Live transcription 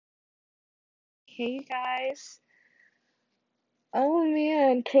Hey guys. Oh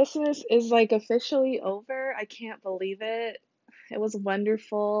man, Christmas is like officially over. I can't believe it. It was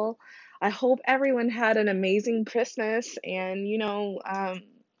wonderful. I hope everyone had an amazing Christmas and,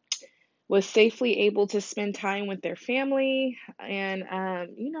 was safely able to spend time with their family and,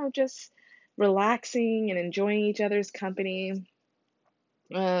 just relaxing and enjoying each other's company.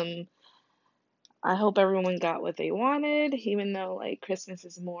 Um, I hope everyone got what they wanted, even though like Christmas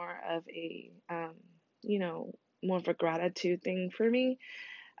is more of you know, more of a gratitude thing for me.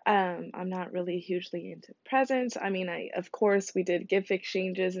 I'm not really hugely into presents. I mean, of course we did gift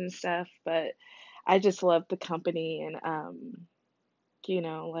exchanges and stuff, but I just love the company and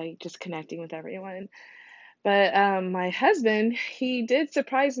like just connecting with everyone. But my husband, he did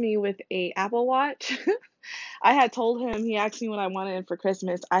surprise me with a Apple Watch. I had told him, he asked me what I wanted for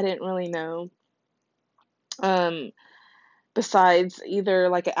Christmas. I didn't really know. Um, Besides either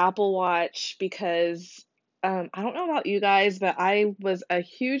like an Apple Watch because I don't know about you guys, but I was a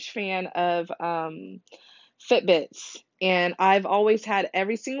huge fan of Fitbits. And I've always had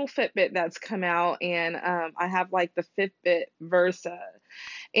every single Fitbit that's come out, and I have like the Fitbit Versa.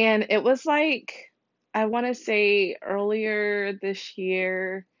 And it was like, I want to say earlier this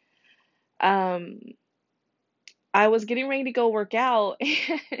year, um, I was getting ready to go work out,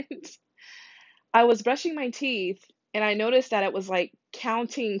 and I was brushing my teeth, and I noticed that it was like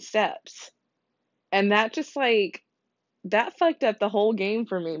counting steps. And that just like that fucked up the whole game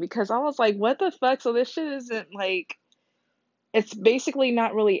for me because I was like, what the fuck? So this shit isn't like it's basically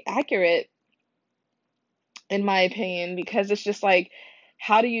not really accurate in my opinion because it's just like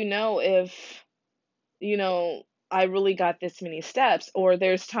how do you know if, you know, I really got this many steps or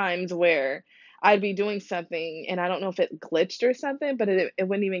there's times where I'd be doing something and I don't know if it glitched or something, but it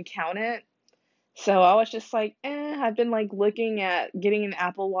wouldn't even count it. So I was just like, I've been like looking at getting an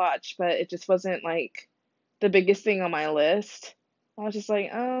Apple Watch, but it just wasn't like the biggest thing on my list. I was just like,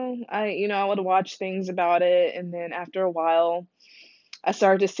 oh, I would watch things about it, and then after a while, I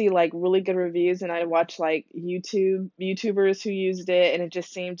started to see like really good reviews, and I'd watch like YouTubers who used it, and it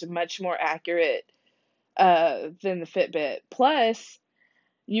just seemed much more accurate than the Fitbit. Plus,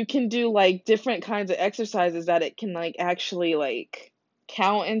 you can do like different kinds of exercises that it can like actually like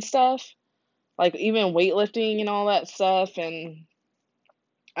count and stuff, like even weightlifting and all that stuff. And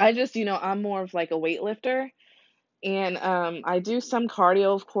I just, I'm more of like a weightlifter. And I do some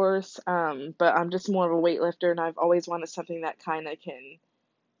cardio, of course, but I'm just more of a weightlifter, and I've always wanted something that kind of can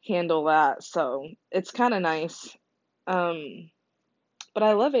handle that. So it's kind of nice. Um, but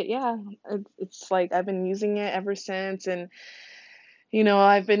I love it. Yeah, it's like I've been using it ever since, and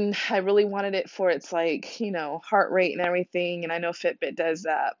I really wanted it for its like, heart rate and everything. And I know Fitbit does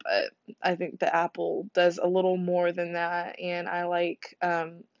that, but I think the Apple does a little more than that. And I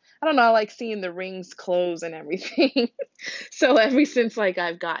don't know, I like seeing the rings close and everything. So ever since like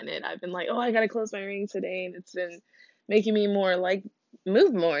I've gotten it, I've been like, oh, I gotta close my ring today. And it's been making me more like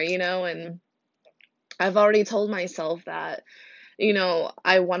move more, and I've already told myself that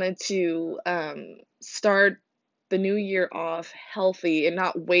I wanted to start the new year off healthy and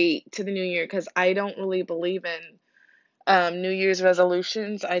not wait to the new year because I don't really believe in New Year's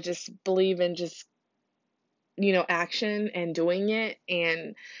resolutions. I just believe in just, action and doing it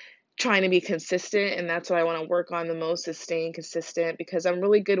and trying to be consistent. And that's what I want to work on the most is staying consistent because I'm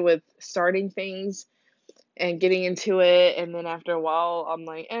really good with starting things and getting into it. And then after a while, I'm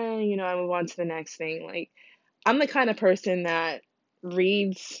like, I move on to the next thing. Like, I'm the kind of person that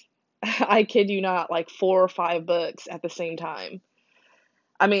reads, I kid you not, like 4 or 5 books at the same time.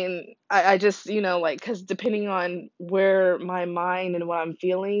 I mean, I just, like, because depending on where my mind and what I'm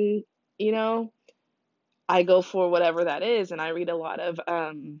feeling, you know, I go for whatever that is. And I read a lot of,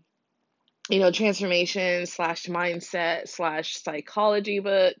 transformation slash mindset slash psychology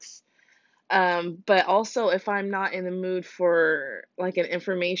books. But also if I'm not in the mood for like an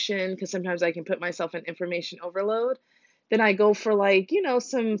information, because sometimes I can put myself in information overload, then I go for like,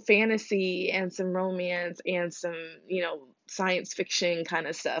 some fantasy and some romance and some, science fiction kind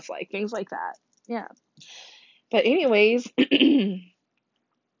of stuff, like things like that. Yeah. But anyways,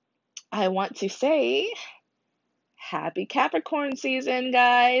 I want to say happy Capricorn season,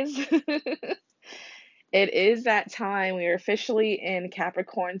 guys. It is that time. We are officially in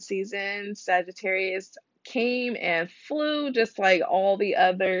Capricorn season. Sagittarius came and flew just like all the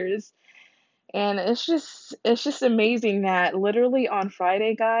others. And it's just amazing that literally on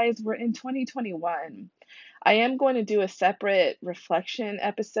Friday, guys, we're in 2021. I am going to do a separate reflection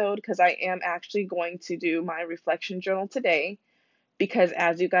episode because I am actually going to do my reflection journal today because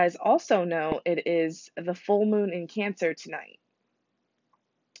as you guys also know, it is the full moon in Cancer tonight.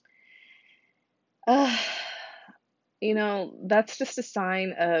 Uh, that's just a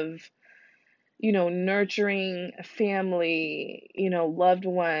sign of, nurturing a family, loved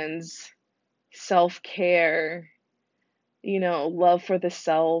ones, self-care, love for the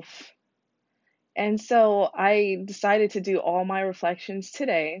self. And so I decided to do all my reflections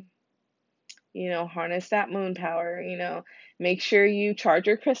today, harness that moon power, make sure you charge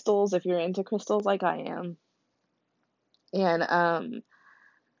your crystals if you're into crystals like I am. And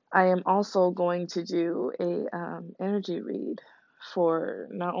I am also going to do a energy read for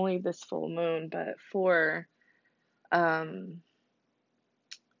not only this full moon, but for um,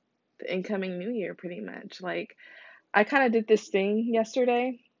 the incoming new year, pretty much. Like, I kind of did this thing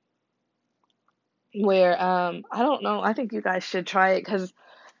yesterday where I don't know, I think you guys should try it because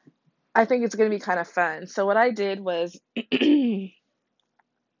I think it's going to be kind of fun. So, what I did was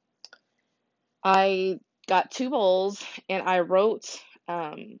I got two bowls and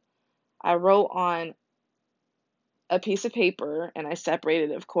um, I wrote on a piece of paper and I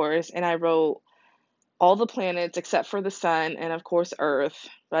separated, of course, and I wrote all the planets except for the sun and of course Earth.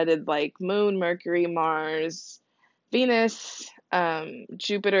 But I did like Moon, Mercury, Mars, Venus,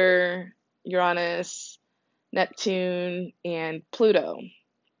 Jupiter, Uranus, Neptune, and Pluto.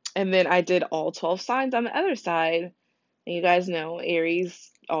 And then I did all 12 signs on the other side. And you guys know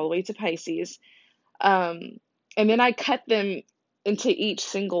Aries all the way to Pisces. Um, and then I cut them into each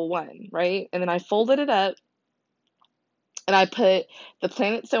single one, right? And then I folded it up and I put the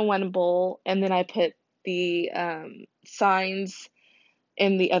planets in one bowl, and then I put the signs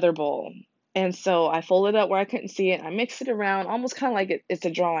in the other bowl. And so I folded up where I couldn't see it. I mixed it around, almost kind of like it's a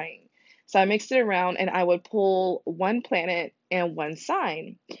drawing. So I mixed it around, and I would pull one planet and one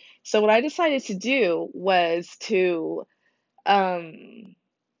sign. So what I decided to do was to um,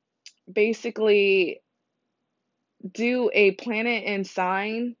 basically do a planet and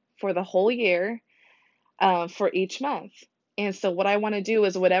sign for the whole year, for each month. And so what I want to do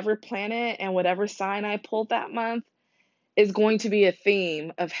is whatever planet and whatever sign I pulled that month is going to be a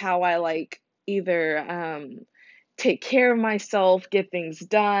theme of how I like either take care of myself, get things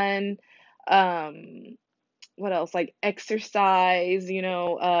done, what else? Like exercise,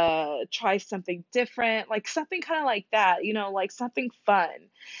 try something different, like something kind of like that, like something fun.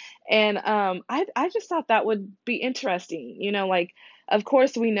 And I just thought that would be interesting, like of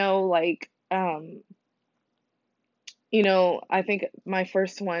course we know like I think my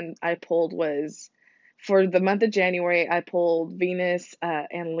first one I pulled was for the month of January, I pulled Venus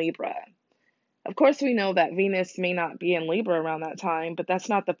and Libra. Of course, we know that Venus may not be in Libra around that time, but that's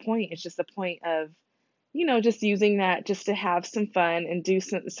not the point. It's just the point of, just using that just to have some fun and do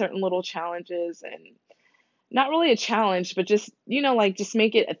some certain little challenges and not really a challenge, but just, like just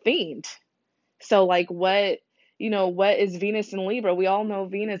make it a themed. So, like, what is Venus in Libra? We all know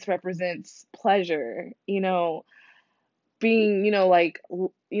Venus represents pleasure, being, like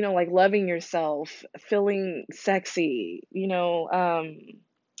loving yourself, feeling sexy,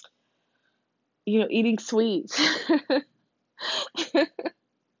 eating sweets.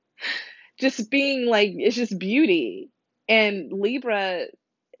 Just being like it's just beauty. And Libra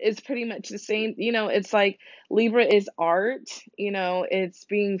is pretty much the same, it's like Libra is art, it's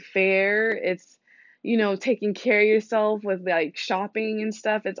being fair, it's taking care of yourself with like shopping and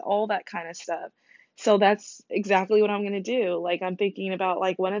stuff, it's all that kind of stuff. So that's exactly what I'm going to do. Like I'm thinking about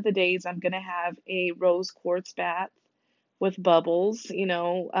like one of the days I'm going to have a rose quartz bath with bubbles,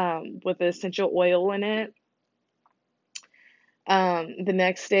 with essential oil in it. The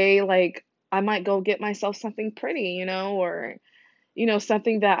next day, like I might go get myself something pretty, or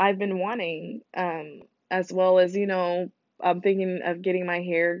something that I've been wanting. As well as, I'm thinking of getting my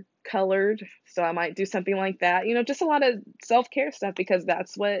hair colored, so I might do something like that. Just a lot of self-care stuff because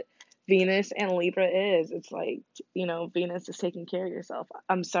that's what Venus and Libra is. It's like, Venus is taking care of yourself.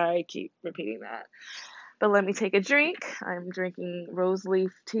 I'm sorry I keep repeating that. But let me take a drink. I'm drinking rose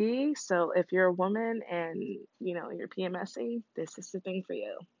leaf tea. So if you're a woman and you're PMSing, this is the thing for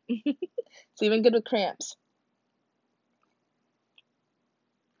you. It's even good with cramps.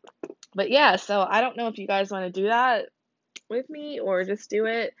 But yeah, so I don't know if you guys want to do that with me or just do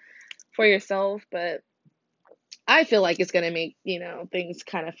it for yourself, but I feel like it's gonna make, things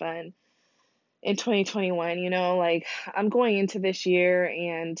kind of fun in 2021, like I'm going into this year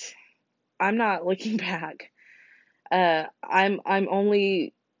and I'm not looking back. I'm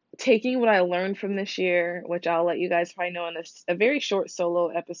only taking what I learned from this year, which I'll let you guys probably know in a very short solo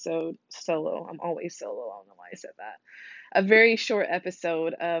episode. Solo, I'm always solo. I don't know why I said that. A very short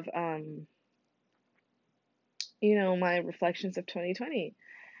episode of my reflections of 2020.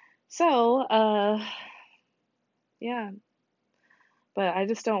 So, yeah, but I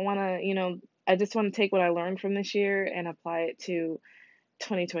just don't want to, I just want to take what I learned from this year and apply it to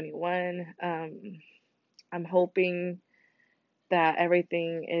 2021. I'm hoping that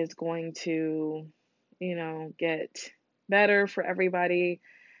everything is going to, get better for everybody.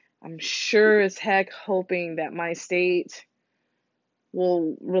 I'm sure as heck hoping that my state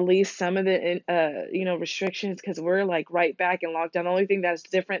will release some of the, restrictions, because we're like right back in lockdown. The only thing that's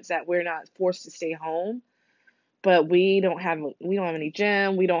different is that we're not forced to stay home, but we don't have any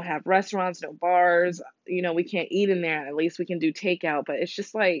gym, we don't have restaurants, no bars, we can't eat in there. At least we can do takeout, but it's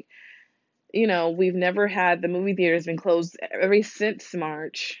just like, we've never had, the movie theater's been closed ever since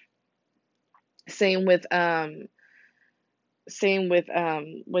March. Same with what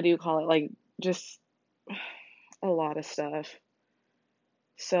do you call it? Like, just a lot of stuff.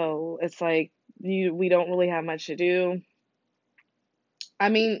 So it's like we don't really have much to do. I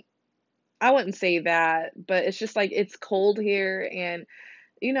mean, I wouldn't say that, but it's just like it's cold here, and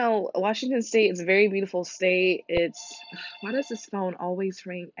Washington State is a very beautiful state. It's Why does this phone always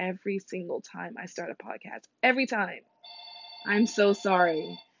ring every single time I start a podcast? Every time. I'm so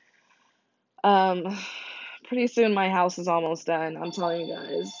sorry. Um, Pretty soon my house is almost done, I'm telling you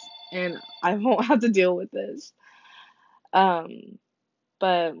guys, and I won't have to deal with this. Um,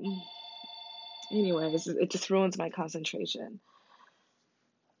 but anyways, it just ruins my concentration.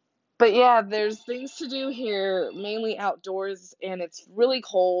 But yeah, there's things to do here, mainly outdoors, and it's really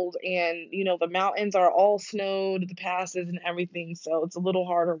cold, and the mountains are all snowed, the passes and everything, so it's a little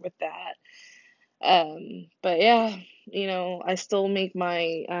harder with that. But yeah, I still make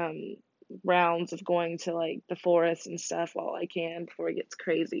my rounds of going to like the forest and stuff while I can before it gets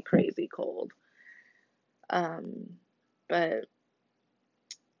crazy, crazy cold. Um, but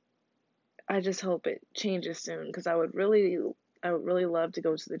I just hope it changes soon, because I would really love to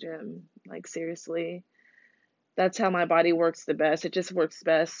go to the gym. Like, seriously, that's how my body works the best. It just works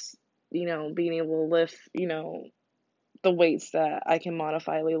best, being able to lift, the weights that I can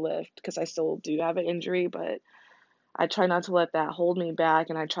modifiably lift, because I still do have an injury, but I try not to let that hold me back,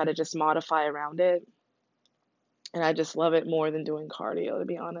 and I try to just modify around it. And I just love it more than doing cardio, to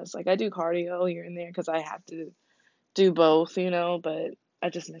be honest. Like, I do cardio here and there because I have to do both, but I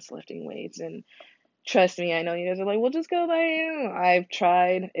just miss lifting weights. And trust me, I know you guys are like, well, just go by. I've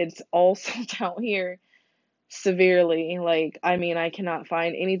tried. It's all sold out here severely. Like, I mean, I cannot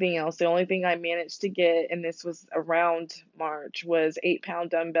find anything else. The only thing I managed to get, and this was around March, was 8-pound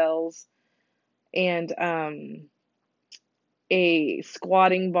dumbbells and a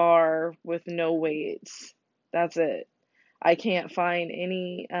squatting bar with no weights. That's it. I can't find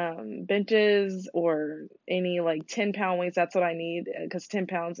any benches or any like 10-pound weights. That's what I need, because 10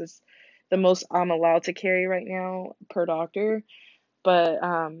 pounds is the most I'm allowed to carry right now per doctor. But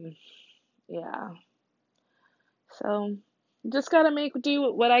yeah, so just gotta make do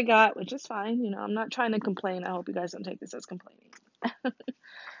with what I got, which is fine. I'm not trying to complain. I hope you guys don't take this as complaining.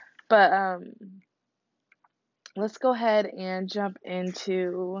 But let's go ahead and jump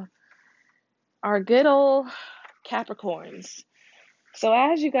into our good old Capricorns. So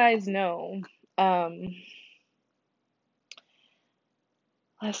as you guys know, um,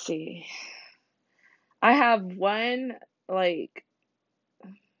 let's see. I have one, like,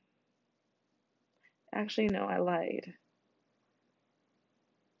 actually, no, I lied.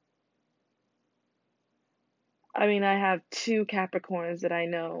 I mean, I have two Capricorns that I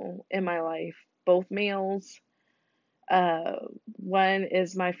know in my life, both males. Uh, One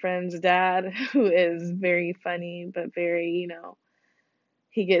is my friend's dad, who is very funny, but very,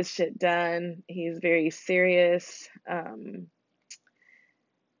 he gets shit done. He's very serious. And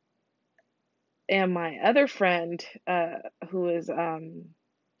my other friend, who is an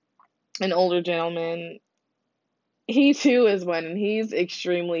older gentleman, he too is one, and he's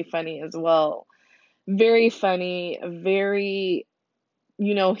extremely funny as well. Very funny, very,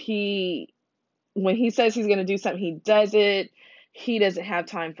 he when he says he's going to do something, he does it. He doesn't have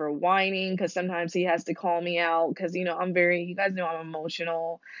time for whining, because sometimes he has to call me out, because you guys know I'm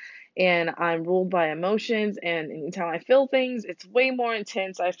emotional, and I'm ruled by emotions, and anytime I feel things, it's way more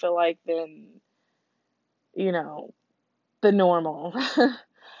intense, I feel like, than, you know, the normal.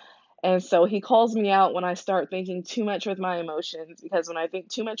 And so he calls me out when I start thinking too much with my emotions, because when I think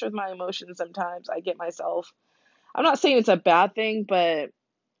too much with my emotions, sometimes I get myself, I'm not saying it's a bad thing, but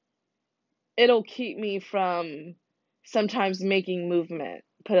it'll keep me from sometimes making movement,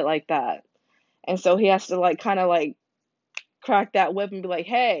 put it like that. And so he has to like kind of like crack that whip and be like,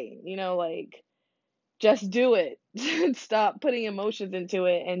 hey, like, just do it. Stop putting emotions into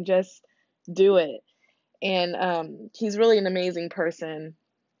it and just do it. And he's really an amazing person.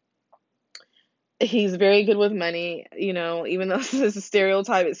 He's very good with money, even though this is a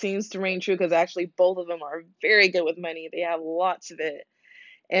stereotype, it seems to ring true because actually both of them are very good with money. They have lots of it,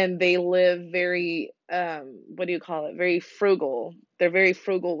 and they live very, what do you call it? Very frugal. They're very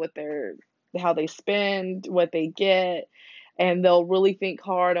frugal with their how they spend, what they get, and they'll really think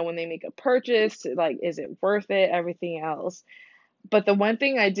hard on when they make a purchase, like, is it worth it, everything else. But the one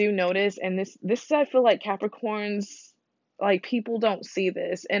thing I do notice, and this I feel like Capricorns, like, people don't see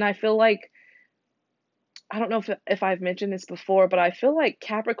this, and I feel like I don't know if I've mentioned this before, but I feel like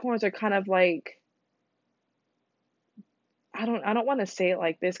Capricorns are kind of like, I don't want to say it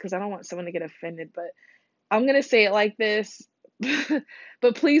like this because I don't want someone to get offended, but I'm gonna say it like this.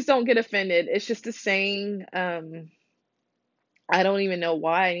 But please don't get offended. It's just a saying. I don't even know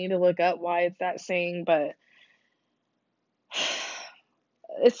why. I need to look up why it's that saying, but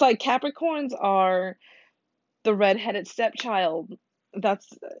it's like Capricorns are the redheaded stepchild. That's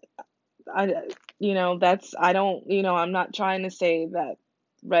I that's I don't, I'm not trying to say that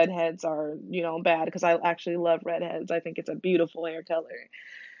redheads are, bad, because I actually love redheads. I think it's a beautiful hair color.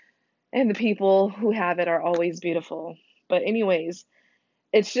 And the people who have it are always beautiful. But anyways,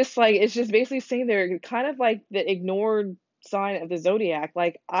 it's just basically saying they're kind of like the ignored sign of the zodiac.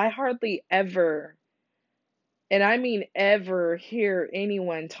 Like, I hardly ever, and I mean ever, hear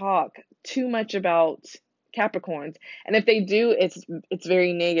anyone talk too much about Capricorns. And if they do, it's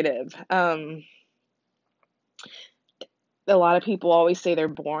very negative. A lot of people always say they're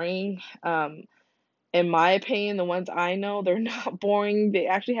boring. In my opinion, the ones I know, they're not boring. They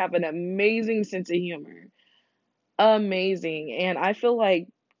actually have an amazing sense of humor. Amazing. And I feel like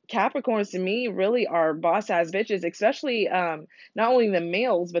Capricorns to me really are boss ass bitches, especially not only the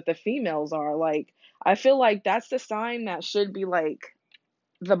males, but the females are. Like, I feel like that's the sign that should be like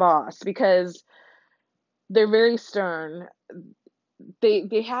the boss, because they're very stern.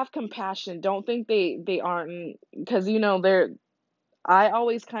 They have compassion. Don't think they aren't, because they're I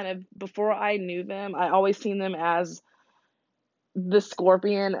always kind of, before I knew them, I always seen them as the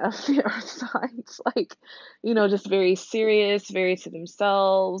scorpion of the earth signs. Like, just very serious, very to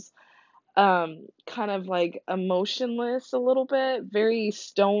themselves, kind of like emotionless a little bit, very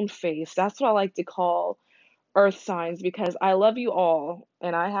stone faced. That's what I like to call earth signs, because I love you all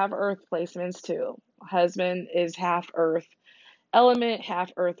and I have earth placements too. Husband is half earth element,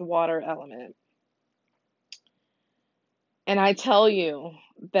 half earth water element. And I tell you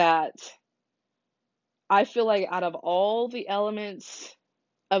that I feel like out of all the elements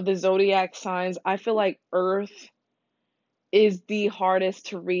of the zodiac signs, I feel like Earth is the hardest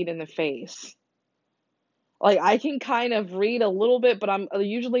to read in the face. Like, I can kind of read a little bit, but I'm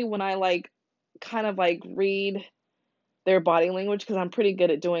usually, when I like kind of like read their body language, because I'm pretty good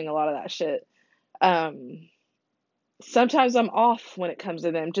at doing a lot of that shit. Um, Sometimes I'm off when it comes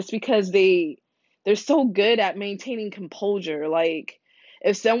to them, just because they're so good at maintaining composure. Like,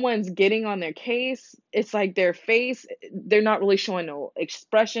 if someone's getting on their case, it's like their face, they're not really showing no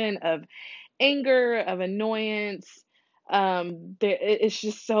expression of anger, of annoyance. It's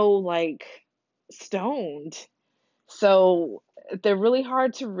just so like stoned. So they're really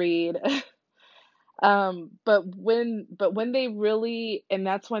hard to read. But when they really, and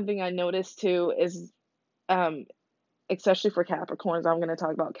that's one thing I noticed too, is um, especially for Capricorns, I'm going to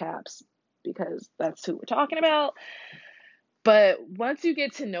talk about Caps because that's who we're talking about. But once you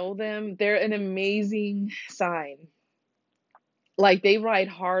get to know them, they're an amazing sign. Like, they ride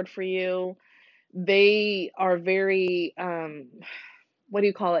hard for you. They are very, what do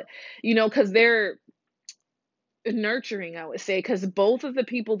you call it? Because they're nurturing, I would say, because both of the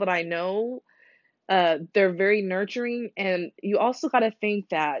people that I know, they're very nurturing. And you also got to think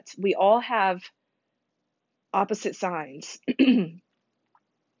that we all have opposite signs.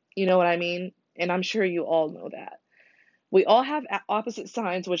 You know what I mean? And I'm sure you all know that. We all have opposite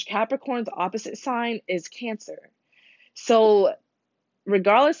signs, which Capricorn's opposite sign is Cancer. So,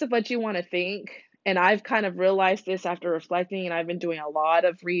 regardless of what you want to think, and I've kind of realized this after reflecting, and I've been doing a lot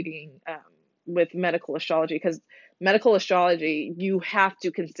of reading with medical astrology, because medical astrology, you have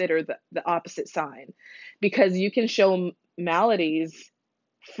to consider the opposite sign, because you can show maladies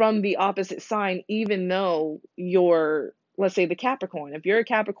from the opposite sign, even though you're, let's say, the Capricorn. If you're a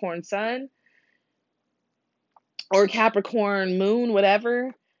Capricorn sun or Capricorn moon,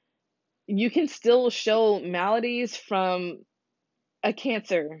 whatever, you can still show maladies a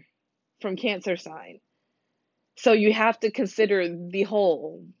Cancer, from Cancer sign. So you have to consider the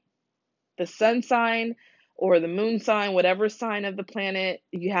whole, the sun sign or the moon sign, whatever sign of the planet,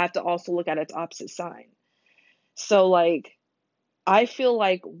 you have to also look at its opposite sign. So, like, I feel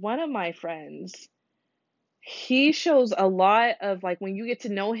like one of my friends, he shows a lot of like when you get to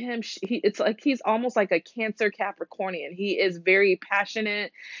know him, it's like he's almost like a Cancer Capricornian. He is very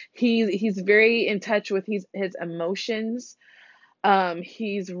passionate. He's very in touch with his emotions.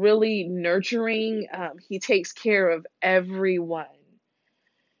 He's really nurturing. He takes care of everyone.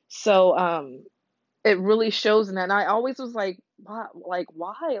 So it really shows in that. And I always was like, why? Like,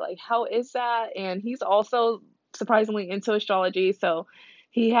 how is that? And he's also surprisingly into astrology. So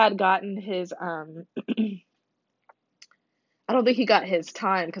he had gotten his I don't think he got his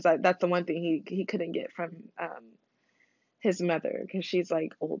time because that's the one thing he couldn't get from his mother because she's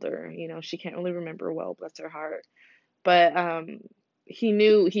like older, she can't really remember well, bless her heart. But he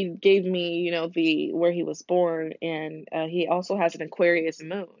knew he gave me, the where he was born, and he also has an Aquarius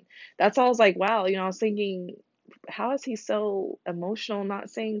moon. That's all. I was like, wow, I was thinking, how is he so emotional? Not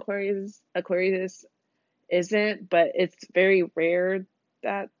saying Aquarius isn't, but it's very rare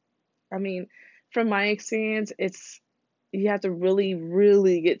that, I mean, from my experience, it's you have to really,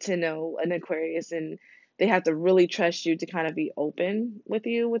 really get to know an Aquarius, and they have to really trust you to kind of be open with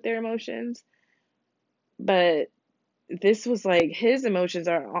you with their emotions. But this was like his emotions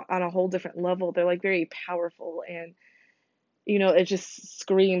are on a whole different level. They're like very powerful, and it just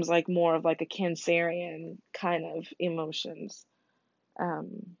screams like more of like a Cancerian kind of emotions.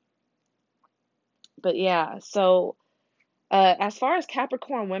 Um, but yeah, so as far as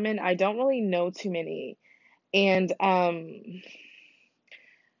Capricorn women, I don't really know too many. And I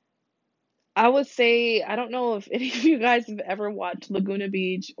would say, I don't know if any of you guys have ever watched Laguna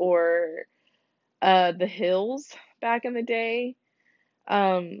Beach or The Hills back in the day.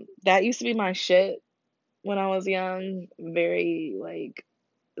 That used to be my shit when I was young, very like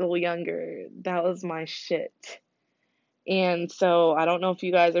a little younger. That was my shit. And so I don't know if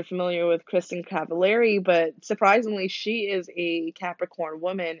you guys are familiar with Kristen Cavallari, but surprisingly, she is a Capricorn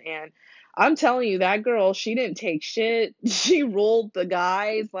woman. And I'm telling you, that girl, she didn't take shit. She ruled the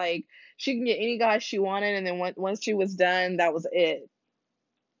guys. Like, she can get any guy she wanted. And then once she was done, that was it.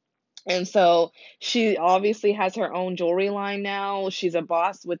 And so she obviously has her own jewelry line now. She's a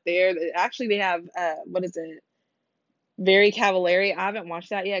boss with actually, they have, what is it? Very Cavallari. I haven't watched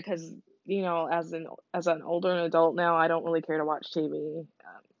that yet because, as an older adult now, I don't really care to watch TV.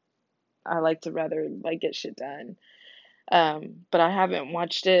 I like to rather like get shit done. But I haven't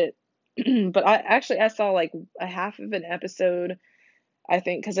watched it. But I saw like a half of an episode, I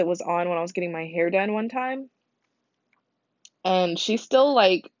think, because it was on when I was getting my hair done one time. And she's still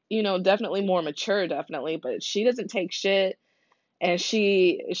like, definitely more mature, definitely, but she doesn't take shit. And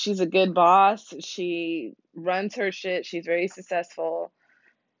she's a good boss. She runs her shit. She's very successful.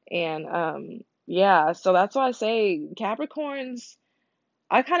 And yeah, so that's why I say Capricorns,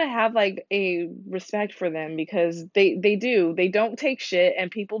 I kind of have like a respect for them because they don't take shit,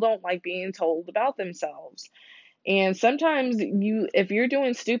 and people don't like being told about themselves. And sometimes if you're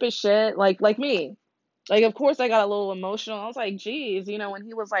doing stupid shit like me, like of course I got a little emotional. I was like, geez, when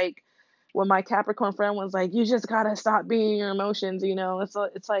he was like, when my Capricorn friend was like, you just gotta stop being your emotions,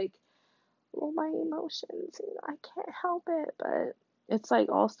 it's like, well, my emotions, I can't help it. But it's like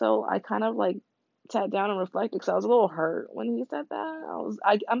also I kind of like sat down and reflected because I was a little hurt when he said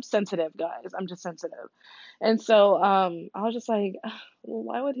that. I'm sensitive, guys. I'm just sensitive. And so I was just like, well,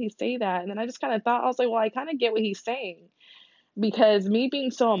 why would he say that? And then I just kind of thought, I was like, well, I kind of get what he's saying because me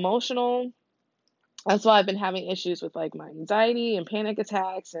being so emotional, that's why I've been having issues with like my anxiety and panic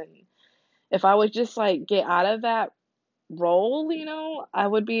attacks. And if I would just like get out of that role, I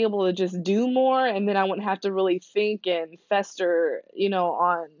would be able to just do more, and then I wouldn't have to really think and fester,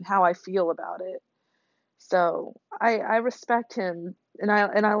 on how I feel about it. So I respect him, and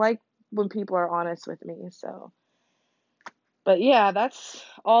I like when people are honest with me. So, but yeah, that's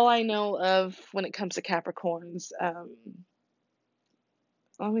all I know of when it comes to Capricorns.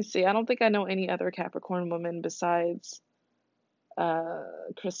 Let me see. I don't think I know any other Capricorn woman besides uh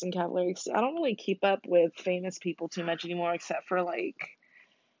Kristen Cavallari. I don't really keep up with famous people too much anymore, except for like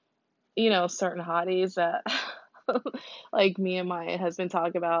certain hotties that like me and my husband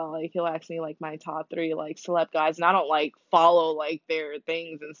talk about. Like he'll ask me like my top three like celeb guys, and I don't like follow like their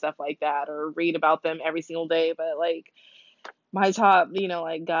things and stuff like that or read about them every single day. But like my top,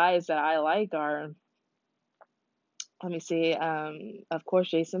 like guys that I like are, let me see, of course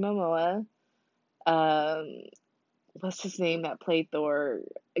Jason Momoa, um, what's his name that played Thor,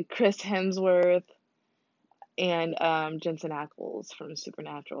 Chris Hemsworth, and Jensen Ackles from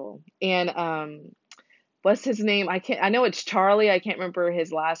Supernatural, and what's his name? I know it's Charlie. I can't remember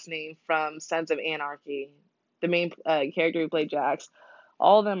his last name from Sons of Anarchy. The main character who played Jax.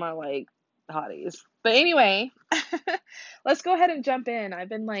 All of them are like hotties. But anyway, let's go ahead and jump in. I've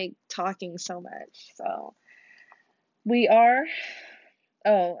been like talking so much. So, We are,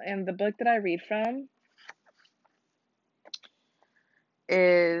 oh, and the book that I read from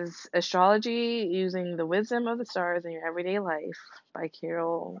is Astrology Using the Wisdom of the Stars in Your Everyday Life by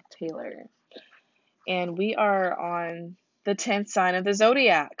Carol Taylor. And we are on the 10th sign of the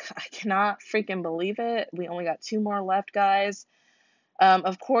zodiac. I cannot freaking believe it. We only got two more left, guys.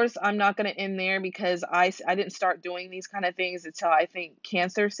 Of course, I'm not going to end there because I didn't start doing these kind of things until I think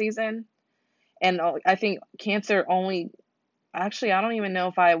Cancer season. And I think Cancer only, actually, I don't even know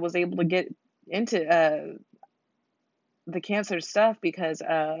if I was able to get into the Cancer stuff because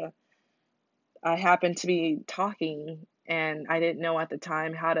I happened to be talking and I didn't know at the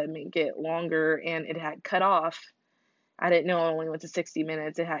time how to make it longer and it had cut off. I didn't know it only went to 60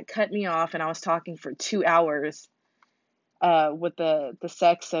 minutes. It had cut me off and I was talking for 2 hours with the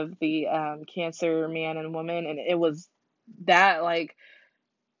sex of the Cancer man and woman. And it was that, like,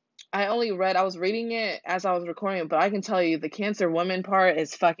 I was reading it as I was recording it, but I can tell you the Cancer woman part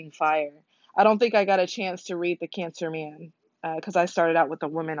is fucking fire. I don't think I got a chance to read the Cancer man because I started out with the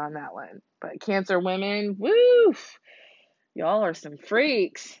woman on that one. But Cancer women, woo! Y'all are some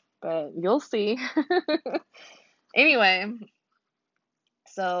freaks, but you'll see. Anyway,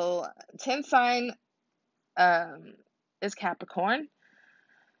 so 10th sign um, is Capricorn.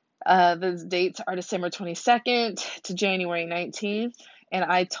 The dates are December 22nd to January 19th. And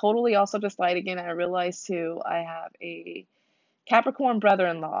I totally also just lied again. I realized too, I have a Capricorn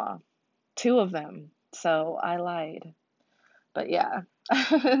brother-in-law, two of them. So I lied. But yeah.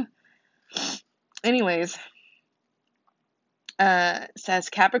 Anyways, says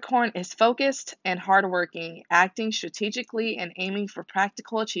Capricorn is focused and hardworking, acting strategically and aiming for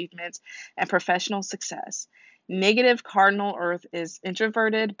practical achievements and professional success. Negative cardinal Earth is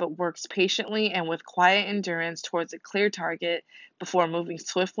introverted but works patiently and with quiet endurance towards a clear target before moving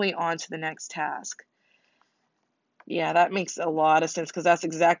swiftly on to the next task. Yeah, that makes a lot of sense because that's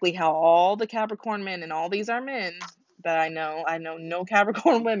exactly how all the Capricorn men, and all these are men that I know. I know no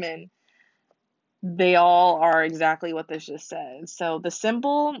Capricorn women. They all are exactly what this just said. So the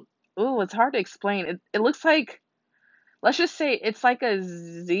symbol, ooh, it's hard to explain. It looks like, let's just say it's like a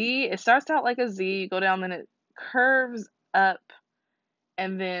Z. It starts out like a Z, you go down, then it curves up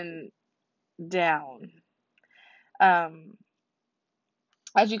and then down. Um,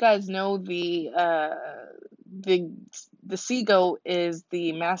 as you guys know, the the sea goat is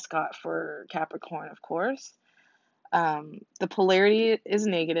the mascot for Capricorn, of course. The polarity is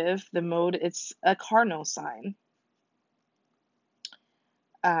negative. The mode, it's a cardinal sign.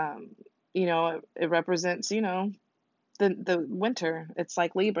 Um, it represents, the winter. It's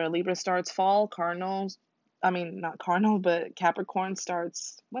like Libra. Libra starts fall, Cardinals, I mean, not Cardinal, but Capricorn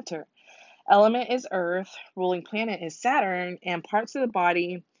starts winter. Element is earth, ruling planet is Saturn, and parts of the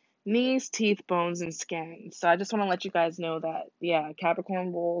body, knees, teeth, bones, and skin. So I just want to let you guys know that, yeah,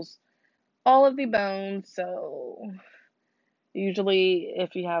 Capricorn rules all of the bones. So usually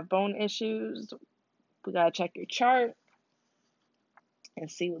if you have bone issues, we got to check your chart and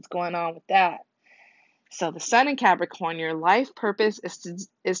see what's going on with that. So the sun in Capricorn, your life purpose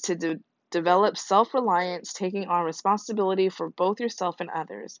is to develop self-reliance, taking on responsibility for both yourself and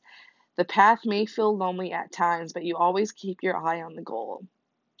others. The path may feel lonely at times, but you always keep your eye on the goal.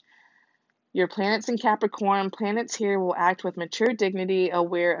 Your planets in Capricorn, planets here will act with mature dignity,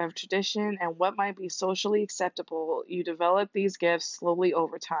 aware of tradition and what might be socially acceptable. You develop these gifts slowly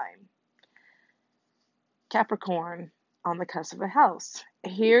over time. Capricorn, on the cusp of a house.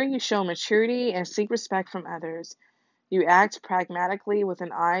 Here you show maturity and seek respect from others. You act pragmatically with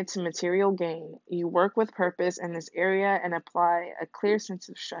an eye to material gain. You work with purpose in this area and apply a clear sense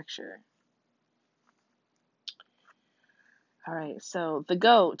of structure. All right, so the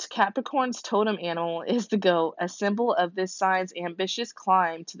goat. Capricorn's totem animal is the goat, a symbol of this sign's ambitious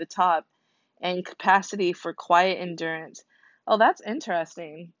climb to the top and capacity for quiet endurance. Oh, that's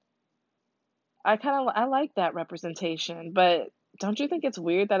interesting. I like that representation, but don't you think it's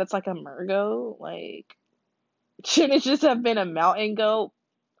weird that it's like a mergo? Like, shouldn't it just have been a mountain goat?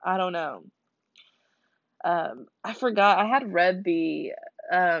 I don't know. I forgot. I had read the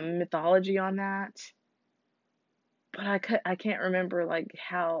mythology on that, but I can't remember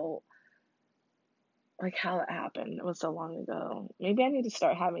how it happened. It was so long ago. Maybe I need to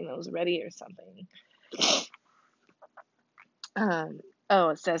start having those ready or something. Oh,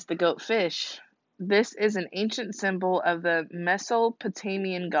 it says the goat fish. This is an ancient symbol of the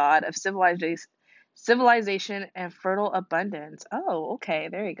Mesopotamian god of civilization and fertile abundance. Oh, okay,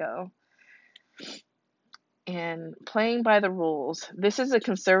 there you go. And playing by the rules. This is a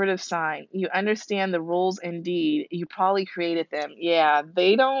conservative sign. You understand the rules indeed. You probably created them. Yeah,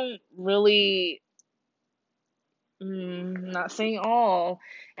 they don't really Not saying all.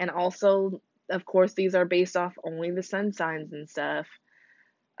 And also, of course, these are based off only the sun signs and stuff.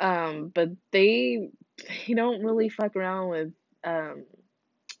 But they don't really fuck around with um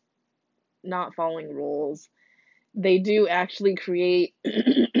not following rules. They do actually create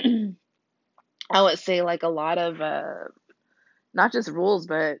I would say like a lot of not just rules,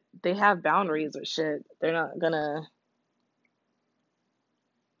 but they have boundaries with shit. They're not gonna,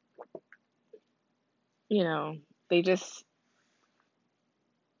 you know, they just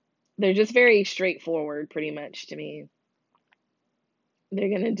they're just very straightforward pretty much to me. They're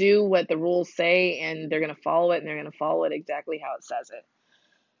gonna do what the rules say and they're gonna follow it and they're gonna follow it exactly how it says it.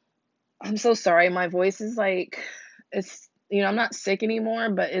 I'm so sorry, my voice is like I'm not sick anymore,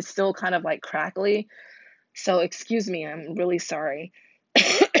 but it's still kind of like crackly. So excuse me, I'm really sorry.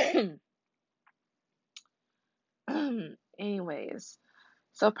 Anyways,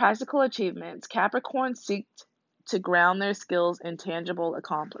 so practical achievements. Capricorns seek to ground their skills in tangible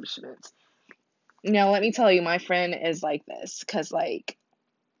accomplishments. Now, let me tell you, my friend is like this because, like,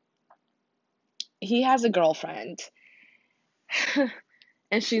 he has a girlfriend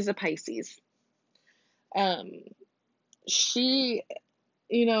and she's a Pisces. Um, she,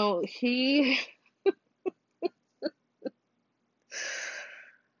 he,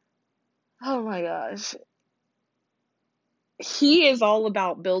 oh my gosh, he is all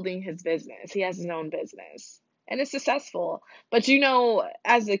about building his business. He has his own business and it's successful. But like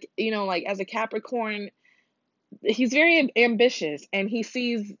as a Capricorn, he's very ambitious and he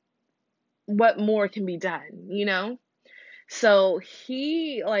sees what more can be done. So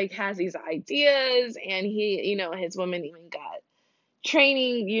he like has these ideas and his woman even got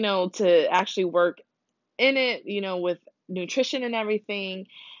training, to actually work in it, with nutrition and everything.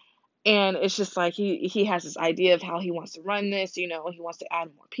 And it's just like he has this idea of how he wants to run this, he wants to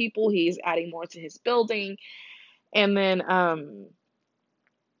add more people, he's adding more to his building. And then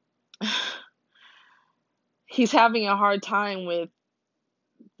he's having a hard time with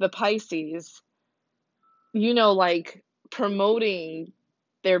the Pisces, like promoting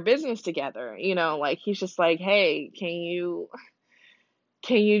their business together, like he's just like, hey, can you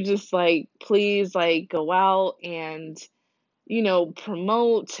just like please like go out and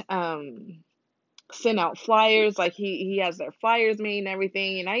promote, send out flyers, like he has their flyers made and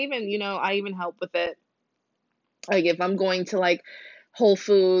everything. And I even help with it, like if I'm going to like Whole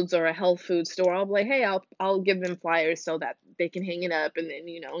Foods or a health food store, I'll be like, hey, I'll give them flyers so that they can hang it up and then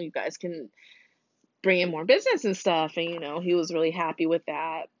you guys can bring in more business and stuff. And he was really happy with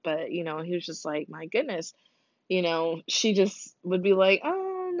that. But he was just like, my goodness, she just would be like,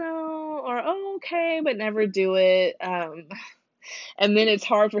 oh no, or oh, okay, but never do it. And then it's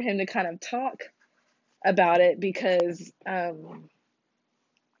hard for him to kind of talk about it because, Pisces,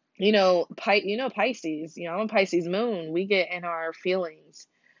 I'm a Pisces moon. We get in our feelings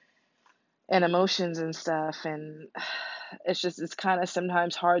and emotions and stuff. And it's kind of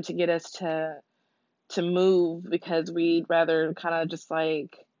sometimes hard to get us to move because we'd rather kind of just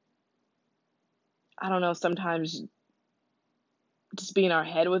like, I don't know, sometimes just be in our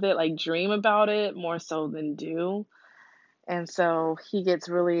head with it, like dream about it more so than do. And so he gets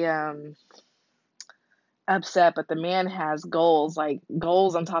really upset, but the man has goals, like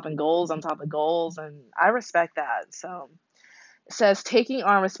goals on top of goals on top of goals, and I respect that. So it says taking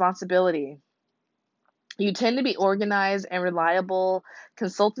on responsibility. You tend to be organized and reliable.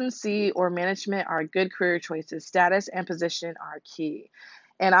 Consultancy or management are good career choices. Status and position are key.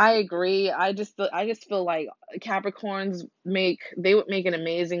 And I agree. I just feel like Capricorns they would make an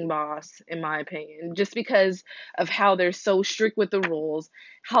amazing boss, in my opinion, just because of how they're so strict with the rules,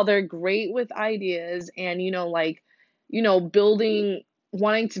 how they're great with ideas, and like, building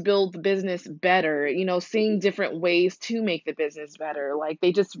wanting to build the business better, seeing different ways to make the business better. Like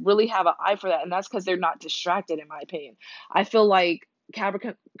they just really have an eye for that. And that's because they're not distracted, in my opinion. I feel like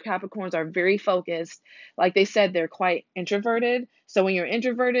Capricorns are very focused. Like they said, they're quite introverted. So when you're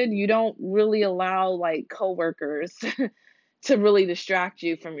introverted, you don't really allow like coworkers to really distract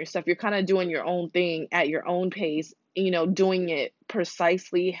you from your stuff. You're kind of doing your own thing at your own pace, doing it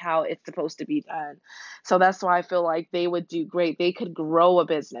precisely how it's supposed to be done. So that's why I feel like they would do great. They could grow a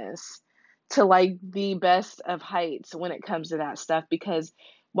business to like the best of heights when it comes to that stuff. Because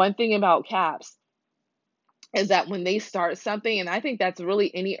one thing about Caps is that when they start something, and I think that's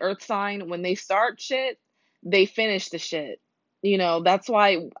really any earth sign, when they start shit, they finish the shit. That's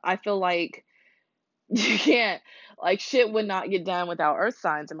why I feel like you can't, like, shit would not get done without earth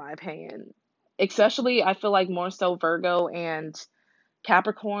signs, in my opinion. Especially, I feel like more so Virgo and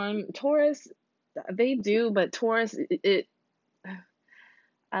Capricorn. Taurus, they do, but Taurus,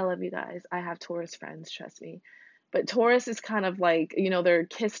 I love you guys. I have Taurus friends, trust me. But Taurus is kind of like, they're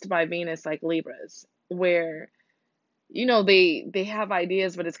kissed by Venus like Libras, where, they have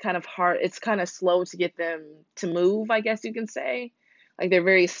ideas, but it's kind of hard, it's kind of slow to get them to move, I guess you can say. Like they're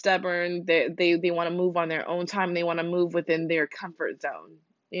very stubborn. They want to move on their own time. They want to move within their comfort zone,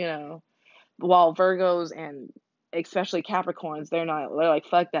 you know. While Virgos and especially Capricorns, they're not, they're like,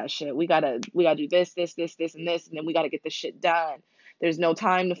 fuck that shit. We gotta do this, and this, and then we gotta get this shit done. There's no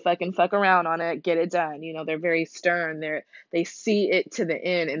time to fucking fuck around on it. Get it done. They're very stern. They see it to the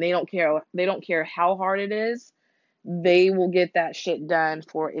end, and they don't care how hard it is. They will get that shit done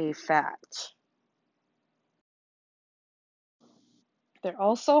for a fact. They're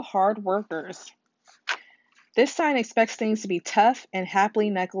also hard workers. This sign expects things to be tough and happily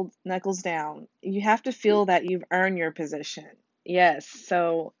knuckles down. You have to feel that you've earned your position. Yes,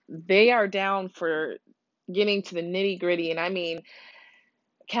 so they are down for getting to the nitty gritty. And I mean,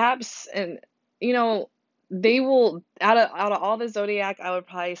 Caps and, you know, they will, out of all the zodiac, I would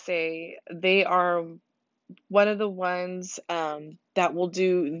probably say they are one of the ones that will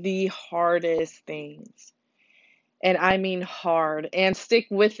do the hardest things. And I mean hard, and stick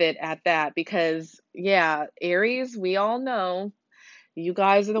with it at that, because yeah, Aries, we all know you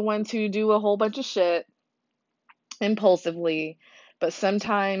guys are the ones who do a whole bunch of shit impulsively, but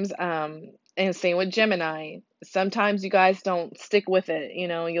sometimes, and same with Gemini, sometimes you guys don't stick with it.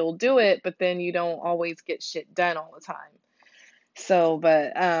 You'll do it, but then you don't always get shit done all the time. So,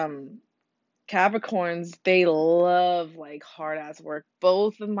 but Capricorns, they love like hard ass work.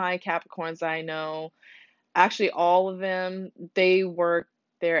 Both of my Capricorns I know, actually all of them, they work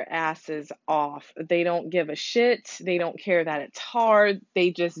their asses off. They don't give a shit. They don't care that it's hard.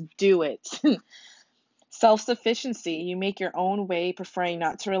 They just do it. Self-sufficiency. You make your own way, preferring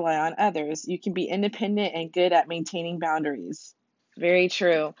not to rely on others. You can be independent and good at maintaining boundaries. Very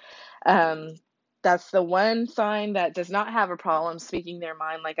true. Um, that's the one sign that does not have a problem speaking their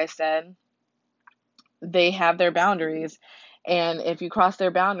mind. Like I said, they have their boundaries. And if you cross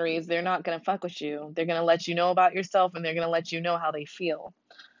their boundaries, they're not going to fuck with you. They're going to let you know about yourself, and they're going to let you know how they feel.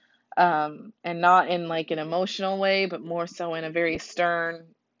 And not in like an emotional way, but more so in a very stern,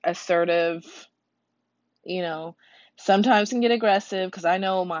 assertive, you know, sometimes can get aggressive, because I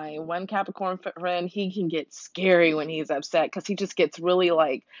know my one Capricorn friend, he can get scary when he's upset, because he just gets really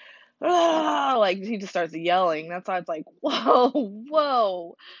like, ah, like he just starts yelling. That's why it's like, whoa,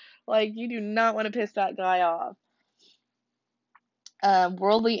 whoa. Like you do not want to piss that guy off.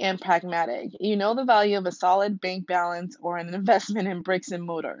 Worldly and pragmatic. You know the value of a solid bank balance or an investment in bricks and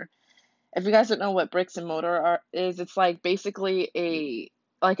mortar. If you guys don't know what bricks and mortar is, it's like basically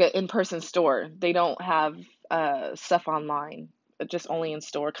an in-person store. They don't have stuff online, just only in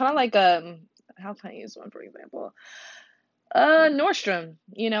store. Kind of like how can I use one for example? Nordstrom.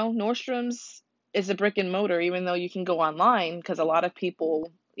 Nordstrom's is a brick and mortar, even though you can go online, because a lot of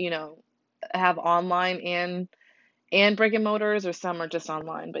people, have online and brick and mortars, or some are just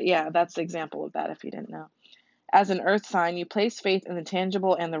online. But yeah, that's the example of that if you didn't know. As an earth sign, you place faith in the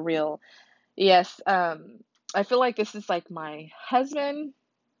tangible and the real. Yes, I feel like this is like my husband.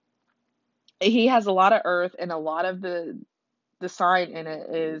 He has a lot of earth, and a lot of the sign in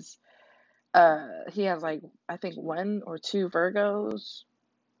it is he has like, I think, one or two Virgo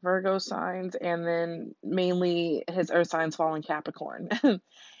signs, and then mainly his earth signs fall in Capricorn.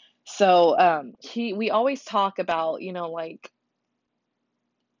 So we always talk about, like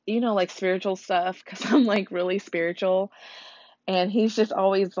spiritual stuff, because I'm like really spiritual. And he's just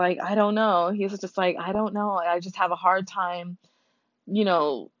always like, I don't know. He's just like, I don't know. I just have a hard time,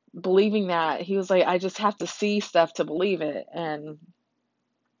 believing that. He was like, I just have to see stuff to believe it. And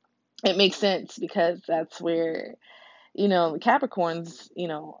it makes sense, because that's where, the Capricorns,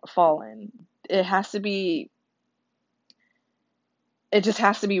 fall in. It has to be, it just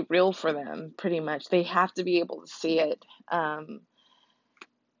has to be real for them, pretty much. They have to be able to see it.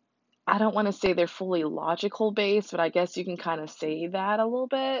 I don't want to say they're fully logical based, but I guess you can kind of say that a little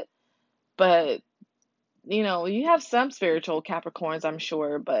bit. But you have some spiritual Capricorns, I'm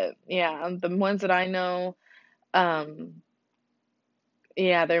sure, but yeah, the ones that I know, um,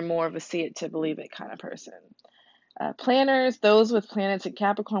 yeah, they're more of a see it to believe it kind of person. Planners, those with planets in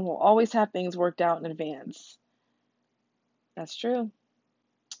Capricorn will always have things worked out in advance. That's true.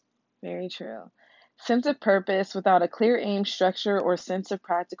 Very true. Sense of purpose, without a clear aim, structure, or sense of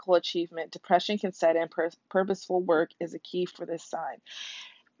practical achievement, depression can set in. Purposeful work is a key for this sign.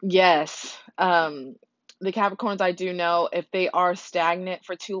 Yes. The Capricorns, I do know, if they are stagnant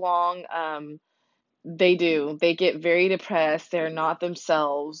for too long, they do. They get very depressed. They're not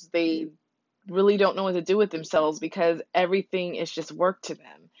themselves. They really don't know what to do with themselves, because everything is just work to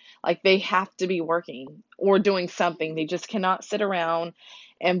them. Like they have to be working or doing something. They just cannot sit around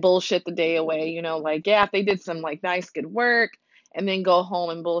and bullshit the day away. Like, yeah, if they did some like nice, good work and then go home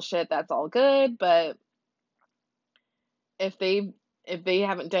and bullshit, that's all good. But if they if they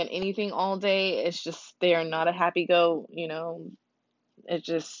haven't done anything all day, it's just they are not a happy go. It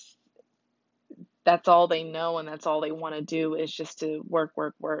just that's all they know and that's all they want to do is just to work,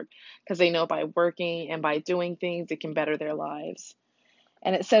 work, work because they know by working and by doing things it can better their lives.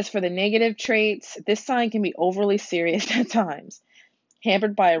 And it says for the negative traits, this sign can be overly serious at times.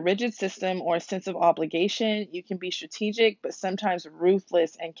 Hampered by a rigid system or a sense of obligation, you can be strategic but sometimes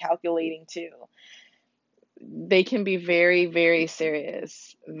ruthless and calculating too. They can be very, very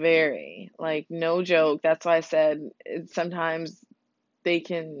serious. Very. Like, no joke. That's why I said sometimes they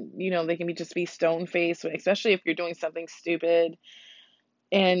can be just be stone faced, especially if you're doing something stupid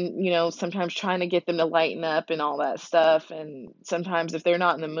and sometimes trying to get them to lighten up and all that stuff. And sometimes if they're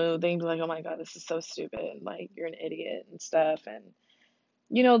not in the mood, they can be like, oh my God, this is so stupid, like you're an idiot and stuff.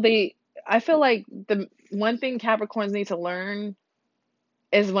 And they I feel like the one thing Capricorns need to learn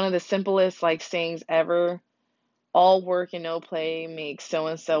is one of the simplest like sayings ever: all work and no play makes so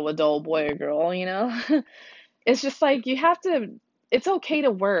and so a dull boy or girl. It's just like you have to it's okay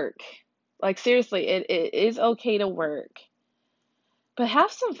to work. Like seriously, it is okay to work. But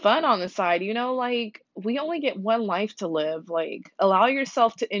have some fun on the side, like we only get one life to live. Like allow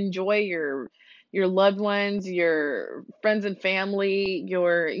yourself to enjoy your loved ones, your friends and family,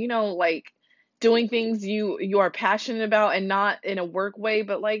 your like doing things you are passionate about and not in a work way,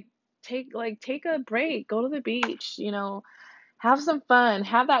 but take a break, go to the beach, have some fun,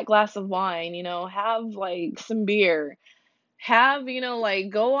 have that glass of wine, have like some beer, have,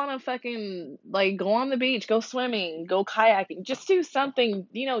 like go on a fucking, like go on the beach, go swimming, go kayaking, just do something,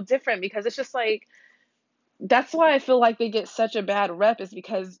 different because it's just like, that's why I feel like they get such a bad rep is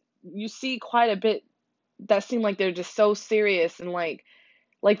because you see quite a bit that seem like they're just so serious and like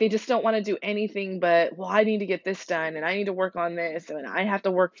they just don't want to do anything but, well, I need to get this done and I need to work on this and I have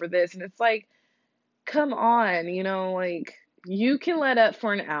to work for this. And it's like, come on, like you can let up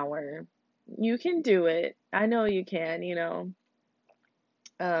for an hour. You can do it.. I know you can.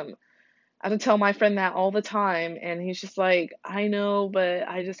 Um, I have to tell my friend that all the time, and he's just like, I know, but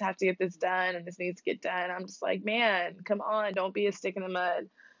I just have to get this done, and this needs to get done. I'm just like, man, come on, don't be a stick in the mud.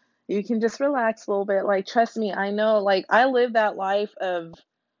 You can just relax a little bit. Like, trust me, I know, like, I live that life of,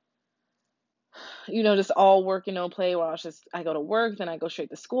 just all work and no play. Where I go to work, then I go straight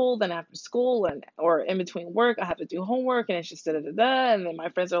to school, then after school, or in between work, I have to do homework, and it's just da da da da. And then my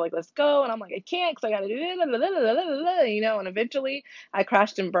friends are like, let's go, and I'm like, I can't because I got to do da da da da da da da, and eventually I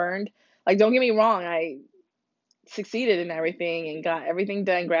crashed and burned. Like, don't get me wrong, I succeeded in everything and got everything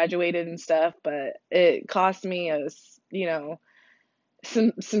done, graduated and stuff, but it cost me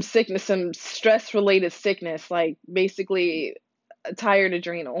some sickness, some stress related sickness, like basically tired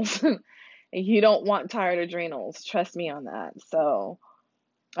adrenals. And you don't want tired adrenals, trust me on that. So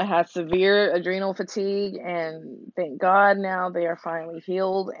I had severe adrenal fatigue, and thank God now they are finally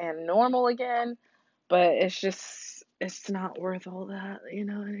healed and normal again. But it's not worth all that, you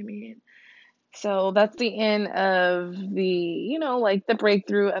know what I mean? So that's the end of like the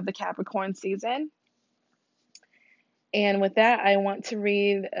breakthrough of the Capricorn season. And with that, I want to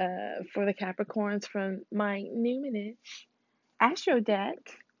read for the Capricorns from my Numinous Astro deck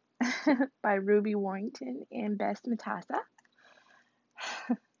by Ruby Warrington and Best Matassa.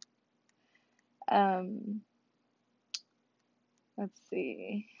 Um, let's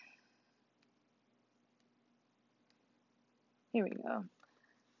see. Here we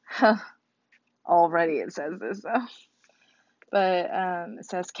go. Already it says this though. But it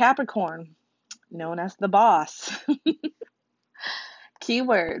says Capricorn, known as the boss.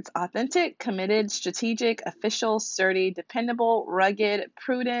 Keywords: authentic, committed, strategic, official, sturdy, dependable, rugged,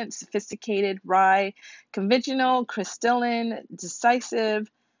 prudent, sophisticated, wry, conventional, crystalline, decisive,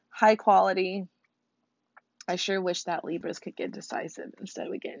 high quality. I sure wish that Libras could get decisive instead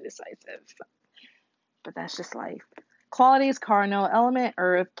of getting decisive. But that's just life. Qualities: cardinal element,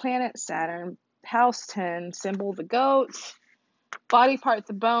 Earth, planet, Saturn, house 10, symbol the goat, body part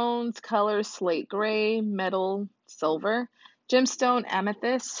the bones, color slate gray, metal silver, gemstone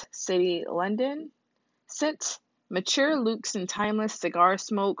amethyst, city London, scent mature, luxe and timeless cigar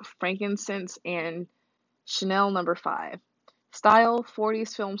smoke, frankincense, and Chanel number 5. Style: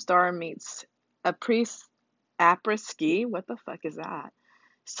 40s film star meets après-ski. What the fuck is that?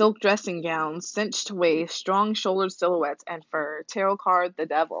 Silk dressing gowns, cinched waist, strong shouldered silhouettes, and fur. Tarot card: the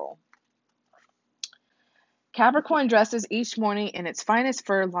devil. Capricorn dresses each morning in its finest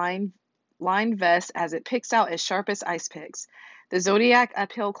fur lined vest as it picks out its sharpest ice picks. The zodiac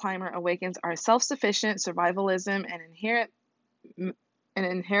uphill climber awakens our self-sufficient survivalism and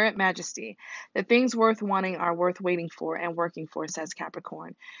inherent majesty. The things worth wanting are worth waiting for and working for, says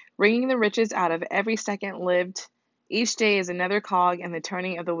Capricorn. Wringing the riches out of every second lived, each day is another cog in the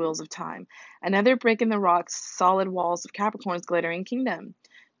turning of the wheels of time, another brick in the rock solid walls of Capricorn's glittering kingdom.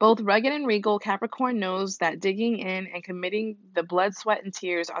 Both rugged and regal, Capricorn knows that digging in and committing the blood, sweat, and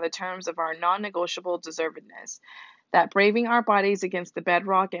tears are the terms of our non negotiable deservedness, that braving our bodies against the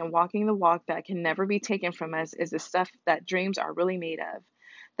bedrock and walking the walk that can never be taken from us is the stuff that dreams are really made of.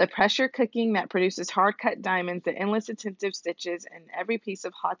 The pressure cooking that produces hard cut diamonds, the endless attentive stitches, and every piece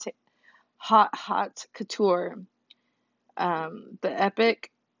of hot couture. The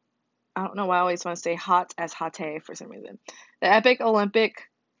epic, I don't know why I always want to say hot as hate for some reason. The epic Olympic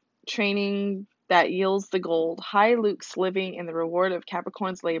training that yields the gold. High Luke's living in the reward of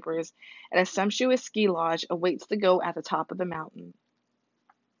Capricorn's labors at a sumptuous ski lodge awaits the goat at the top of the mountain.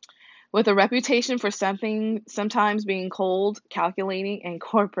 With a reputation for something sometimes being cold, calculating, and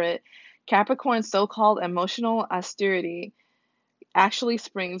corporate, Capricorn's so-called emotional austerity actually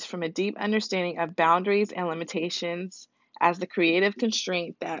springs from a deep understanding of boundaries and limitations as the creative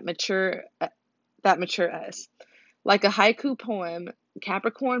constraint that mature us. Like a haiku poem,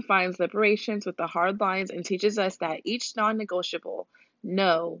 Capricorn finds liberations with the hard lines and teaches us that each non negotiable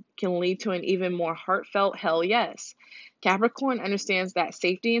no can lead to an even more heartfelt hell yes. Capricorn understands that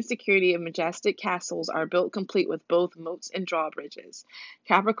safety and security of majestic castles are built complete with both moats and drawbridges.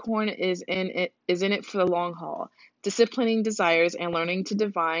 Capricorn is in it for the long haul, disciplining desires and learning to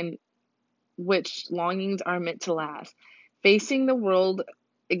divine which longings are meant to last. Facing the world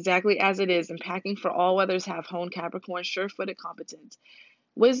exactly as it is and packing for all weathers have honed Capricorn's sure-footed competence.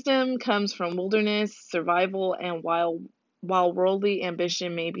 Wisdom comes from wilderness, survival, and while worldly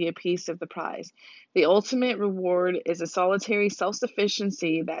ambition may be a piece of the prize, the ultimate reward is a solitary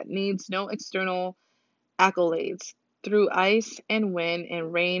self-sufficiency that needs no external accolades. Through ice and wind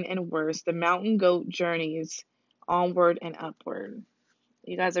and rain and worse, the mountain goat journeys onward and upward.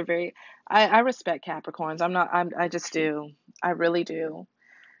 You guys are very, I respect Capricorns. I just do. I really do.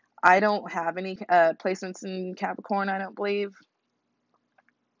 I don't have any placements in Capricorn, I don't believe,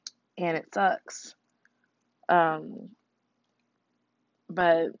 and it sucks. Um,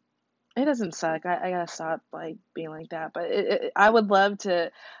 but it doesn't suck. I gotta stop like being like that. But I would love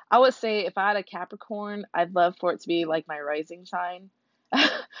to. I would say if I had a Capricorn, I'd love for it to be like my rising sign,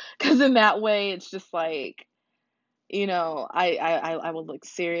 because in that way, it's just like I would look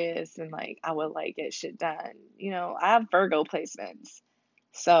serious and like I would like get shit done. I have Virgo placements,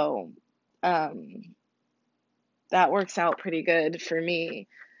 so um, that works out pretty good for me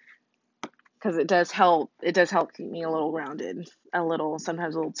because it does help. It does help keep me a little grounded, a little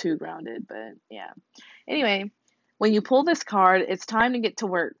sometimes a little too grounded, but yeah. Anyway, when you pull this card, it's time to get to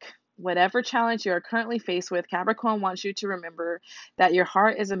work. Whatever challenge you are currently faced with, Capricorn wants you to remember that your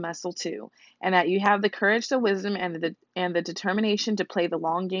heart is a muscle too, and that you have the courage, the wisdom, and the determination to play the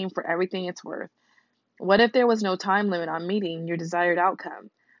long game for everything it's worth. What if there was no time limit on meeting your desired outcome?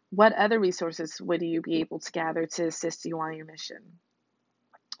 What other resources would you be able to gather to assist you on your mission?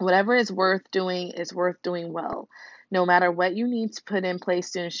 Whatever is worth doing well. No matter what you need to put in place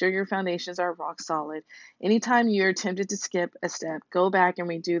to ensure your foundations are rock solid. Anytime you're tempted to skip a step, go back and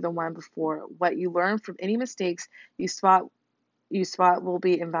redo the one before. What you learn from any mistakes you spot will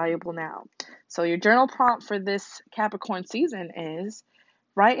be invaluable now. So your journal prompt for this Capricorn season is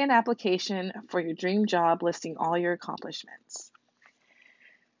write an application for your dream job listing all your accomplishments.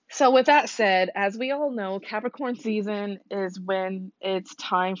 So, with that said, as we all know, Capricorn season is when it's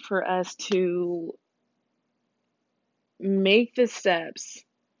time for us to make the steps,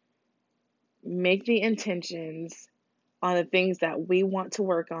 make the intentions on the things that we want to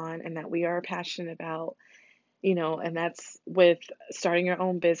work on and that we are passionate about, and that's with starting your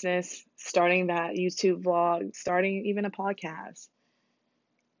own business, starting that YouTube vlog, starting even a podcast.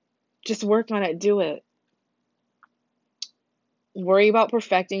 Just work on it, do it. Worry about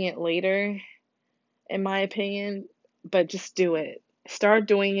perfecting it later, in my opinion, but just do it. Start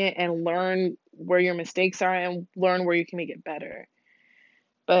doing it and learn where your mistakes are and learn where you can make it better.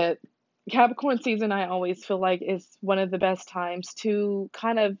 But Capricorn season, I always feel like is one of the best times to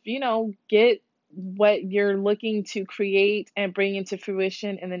kind of, get what you're looking to create and bring into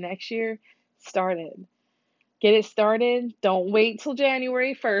fruition in the next year started. Get it started. Don't wait till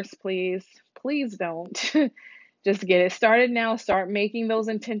January 1st, please. Please don't. Just get it started now. Start making those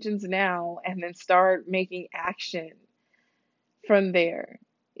intentions now and then start making action from there.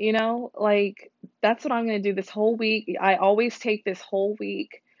 Like that's what I'm going to do this whole week. I always take this whole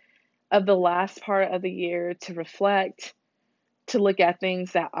week of the last part of the year to reflect, to look at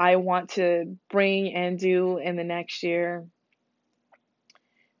things that I want to bring and do in the next year,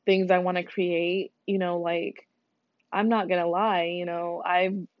 things I want to create, like I'm not gonna lie,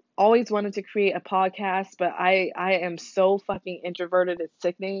 I've always wanted to create a podcast, but I am so fucking introverted, it's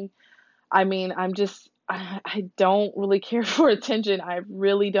sickening. I mean, I don't really care for attention. I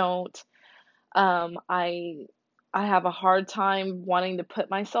really don't. Um, I I have a hard time wanting to put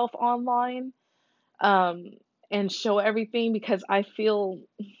myself online, um, and show everything because I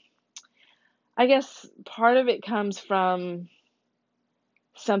guess part of it comes from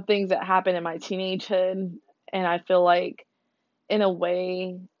some things that happened in my teenagehood, and I feel like in a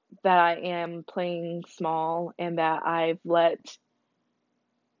way that I am playing small and that I've let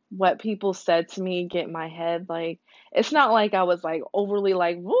what people said to me get in my head. Like, it's not like I was like overly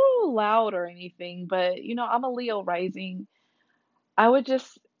like woo loud or anything, but I'm a Leo rising. I would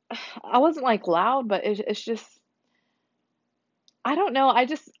just, I wasn't like loud, but it's just, I don't know. I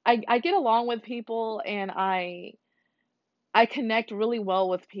get along with people, and I connect really well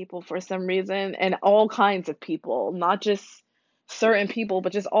with people for some reason, and all kinds of people, not just certain people,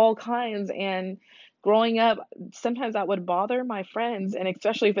 but just all kinds. And growing up, sometimes that would bother my friends, and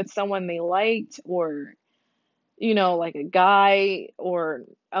especially if it's someone they liked, or, like a guy or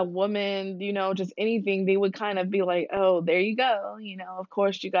a woman, just anything, they would kind of be like, oh, there you go. Of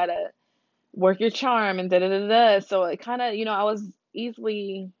course you gotta work your charm and da da da da. So it kind of, I was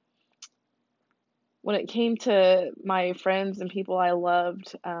easily, when it came to my friends and people I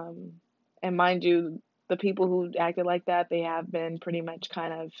loved, and mind you, the people who acted like that, they have been pretty much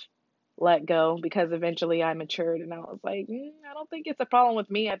kind of let go, because eventually I matured and I was like, I don't think it's a problem with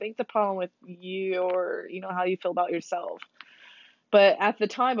me. I think it's a problem with you, or, how you feel about yourself. But at the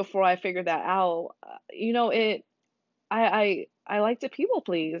time before I figured that out, I like to people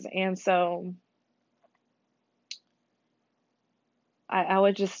please. And so I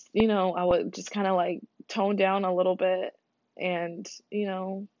would just kind of like tone down a little bit, and,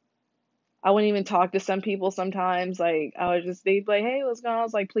 I wouldn't even talk to some people sometimes. Like, they'd be like, hey, what's going on? I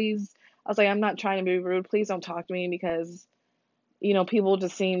was like, please, I was like, I'm not trying to be rude. Please don't talk to me, because, people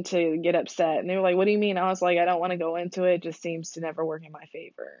just seem to get upset. And they were like, what do you mean? I was like, I don't want to go into it. It just seems to never work in my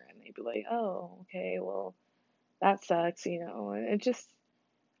favor. And they'd be like, oh, okay, well, that sucks, And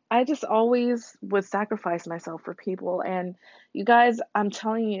I just always would sacrifice myself for people. And you guys, I'm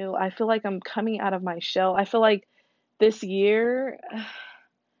telling you, I feel like I'm coming out of my shell. I feel like this year,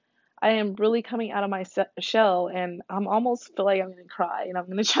 I am really coming out of my shell, and I'm almost feel like I'm gonna cry, and I'm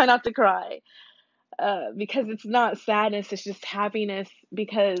gonna try not to cry, because it's not sadness, it's just happiness.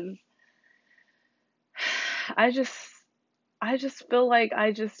 Because I just, I just feel like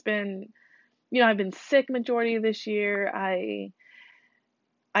I just been, I've been sick majority of this year.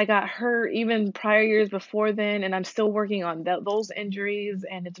 I got hurt even prior years before then, and I'm still working on those injuries,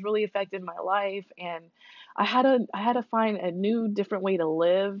 and it's really affected my life. And I had to find a new, different way to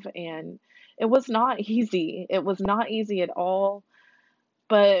live, and it was not easy. It was not easy at all.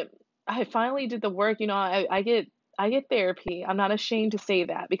 But I finally did the work. I get therapy. I'm not ashamed to say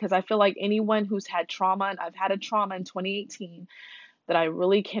that, because I feel like anyone who's had trauma, and I've had a trauma in 2018 that I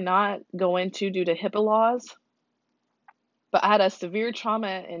really cannot go into due to HIPAA laws. But I had a severe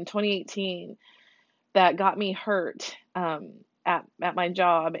trauma in 2018 that got me hurt, at my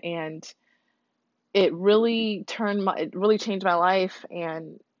job, and it really changed my life.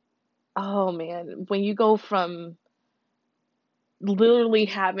 And oh man, when you go from literally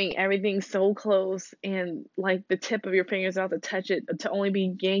having everything so close, and like the tip of your fingers out to touch it, to only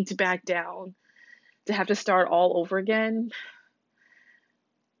be yanked back down, to have to start all over again,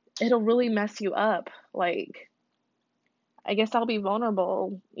 it'll really mess you up. Like, I guess I'll be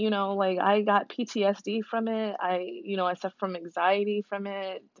vulnerable. Like, I got PTSD from it. I suffer from anxiety from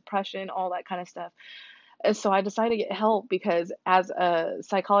it, depression, all that kind of stuff. And so I decided to get help, because as a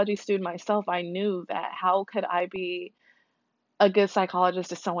psychology student myself, I knew that how could I be a good psychologist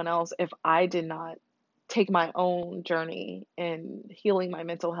to someone else if I did not take my own journey in healing my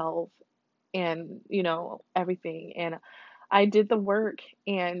mental health, and, everything. And I did the work,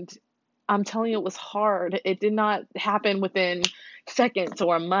 and I'm telling you, it was hard. It did not happen within seconds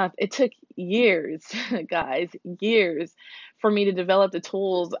or a month. It took years, guys, years for me to develop the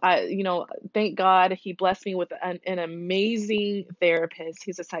tools. Thank God he blessed me with an amazing therapist.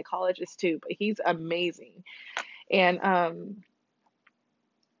 He's a psychologist too, but he's amazing. And I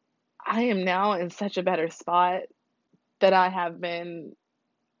am now in such a better spot that I have been,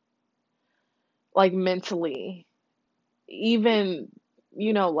 like, mentally, even,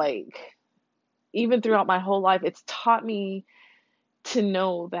 like, even throughout my whole life. It's taught me to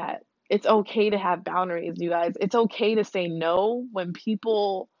know that it's okay to have boundaries, you guys. It's okay to say no when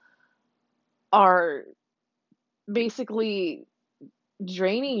people are basically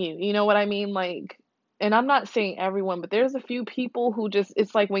draining you. You know what I mean? Like, and I'm not saying everyone, but there's a few people who just,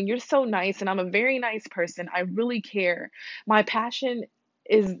 it's like when you're so nice, and I'm a very nice person, I really care. My passion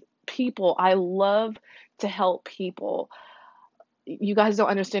is people. I love to help people. You guys don't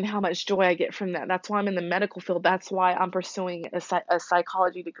understand how much joy I get from that. That's why I'm in the medical field. That's why I'm pursuing a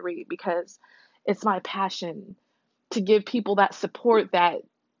psychology degree, because it's my passion to give people that support that,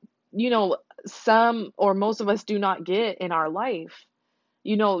 you know, some or most of us do not get in our life.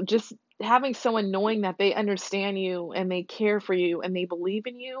 Just having someone knowing that they understand you and they care for you and they believe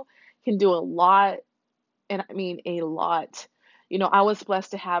in you can do a lot, and I mean a lot. I was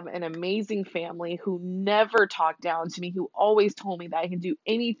blessed to have an amazing family who never talked down to me, who always told me that I can do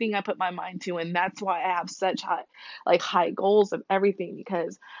anything I put my mind to, and that's why I have such high goals of everything,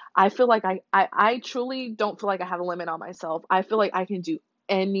 because I feel like I truly don't feel like I have a limit on myself. I feel like I can do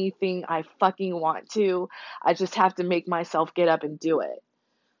anything I fucking want to. I just have to make myself get up and do it.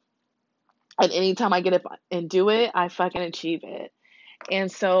 And anytime I get up and do it, I fucking achieve it. And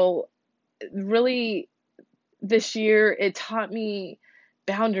so, really, this year, it taught me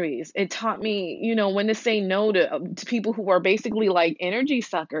boundaries. It taught me, when to say no to people who are basically like energy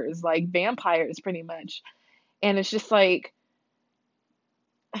suckers, like vampires, pretty much. And it's just like,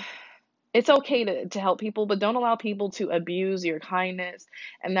 it's okay to help people, but don't allow people to abuse your kindness.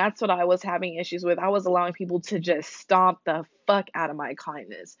 And that's what I was having issues with. I was allowing people to just stomp the fuck out of my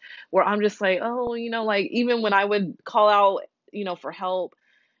kindness, where I'm just like, oh, like even when I would call out, for help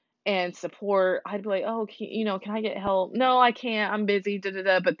and support, I'd be like, oh, can I get help? No, I can't. I'm busy. Da da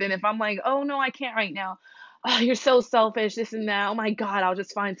da. But then if I'm like, oh no, I can't right now. Oh, you're so selfish. This and that. Oh my God, I'll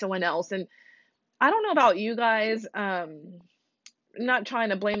just find someone else. And I don't know about you guys. Not trying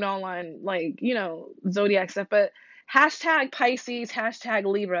to blame it all on, like, zodiac stuff, but hashtag Pisces, hashtag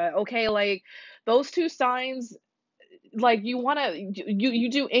Libra. Okay, like those two signs, like you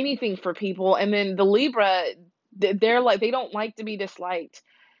do anything for people, and then the Libra, they're like they don't like to be disliked.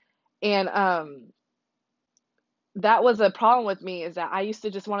 And that was a problem with me, is that I used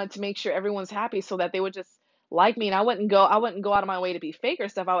to just wanted to make sure everyone's happy so that they would just like me, and I wouldn't go out of my way to be fake or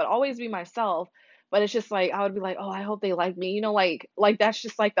stuff. I would always be myself. But it's just like I would be like, oh, I hope they like me, like that's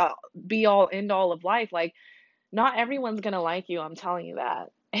just like the be all end all of life. Like, not everyone's gonna like you, I'm telling you that.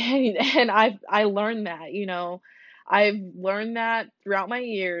 And I learned that, I've learned that throughout my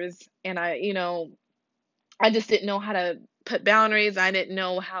years, and I just didn't know how to put boundaries. I didn't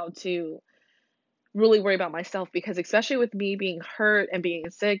know how to really worry about myself, because especially with me being hurt and being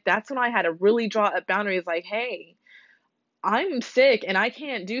sick, that's when I had to really draw up boundaries, like, hey, I'm sick and I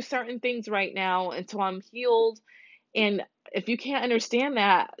can't do certain things right now until I'm healed. And if you can't understand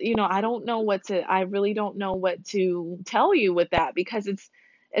that, I really don't know what to tell you with that, because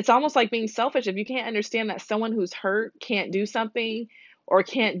it's almost like being selfish. If you can't understand that someone who's hurt can't do something or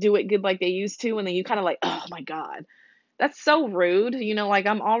can't do it good like they used to, and then you kind of like, oh my God, that's so rude. Like,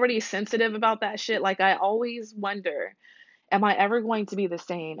 I'm already sensitive about that shit. Like, I always wonder, am I ever going to be the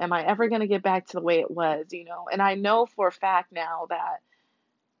same? Am I ever going to get back to the way it was? And I know for a fact now that,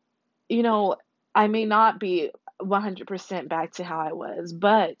 you know, I may not be 100% back to how I was,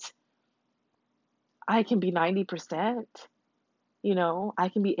 but I can be 90%, I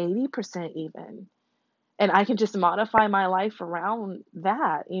can be 80% even. And I can just modify my life around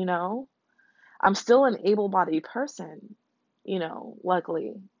that. I'm still an able-bodied person,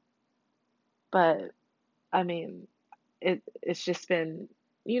 luckily. But I mean, it's just been,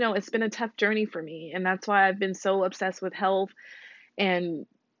 it's been a tough journey for me. And that's why I've been so obsessed with health. And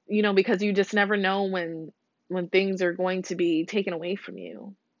because you just never know when things are going to be taken away from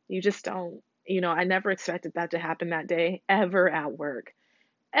you. You just don't. I never expected that to happen that day ever at work.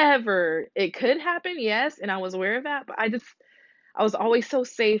 Ever. It could happen, yes, and I was aware of that, but I was always so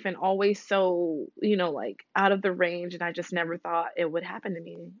safe and always so, like out of the range, and I just never thought it would happen to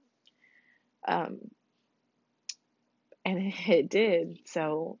me. Um, and it did.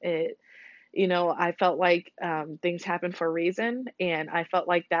 So I felt like things happen for a reason, and I felt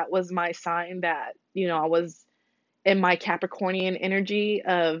like that was my sign that, I was in my Capricornian energy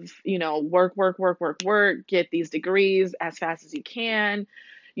of, work, work, work, work, work, get these degrees as fast as you can,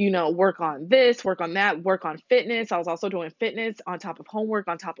 work on this, work on that, work on fitness. I was also doing fitness on top of homework,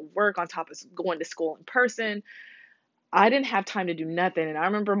 on top of work, on top of going to school in person. I didn't have time to do nothing. And I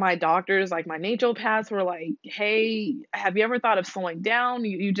remember my doctors, like my naturopaths, were like, hey, have you ever thought of slowing down?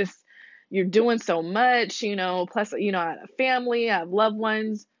 You're doing so much, plus, I have a family, I have loved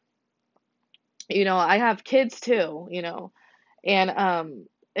ones, I have kids too, and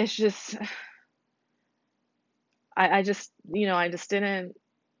it's just, I just,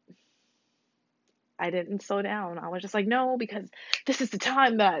 I didn't slow down. I was just like, no, because this is the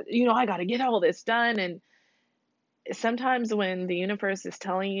time that, I got to get all this done. And sometimes when the universe is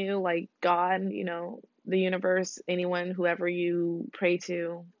telling you, like God, the universe, anyone, whoever you pray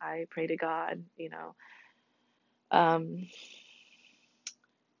to, I pray to God, um,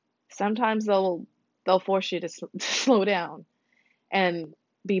 sometimes they'll force you to, to slow down and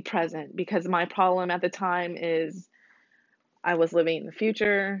be present, because my problem at the time is I was living in the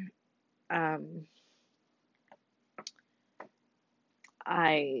future. Um,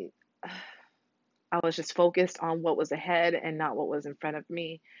 I I was just focused on what was ahead and not what was in front of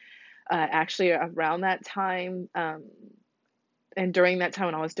me. Actually, around that time, and during that time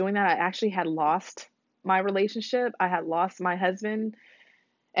when I was doing that, I actually had lost my relationship. I had lost my husband,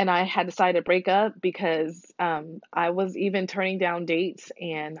 and I had decided to break up because I was even turning down dates,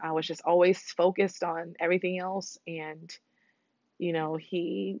 and I was just always focused on everything else. And he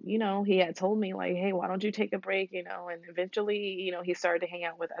had told me like, hey, why don't you take a break, and eventually, he started to hang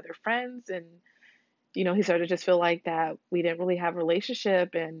out with other friends, and he started to just feel like that we didn't really have a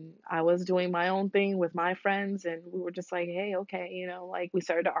relationship, and I was doing my own thing with my friends, and we were just like, hey, okay, like we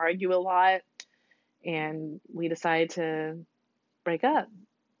started to argue a lot, and we decided to break up,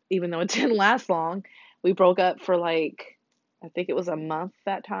 even though it didn't last long. We broke up for like, I think it was a month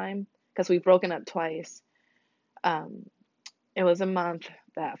that time, because we've broken up twice. Um, it was a month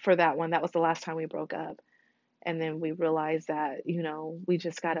that for that one. That was the last time we broke up. And then we realized that, we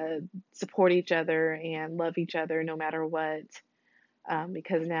just gotta support each other and love each other no matter what.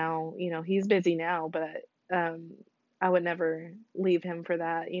 Because now, he's busy now, but I would never leave him for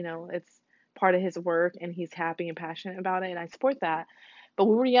that. It's part of his work, and he's happy and passionate about it, and I support that. But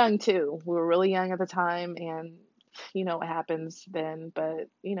we were young too. We were really young at the time, and what happens then. But,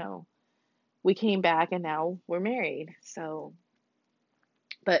 we came back, and now we're married. So,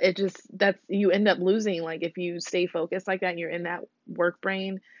 but it just, that's, you end up losing, like, if you stay focused like that and you're in that work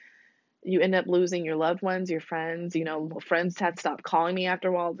brain, you end up losing your loved ones, your friends. Friends had stopped calling me after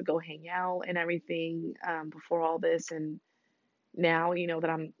a while to go hang out and everything, before all this. And now,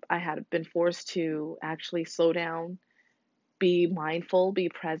 that I had been forced to actually slow down, be mindful, be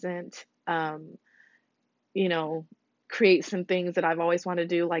present, you know, create some things that I've always wanted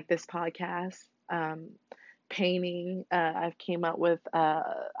to do, like this podcast, painting. I've came up with,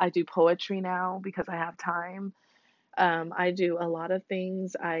 I do poetry now because I have time. I do a lot of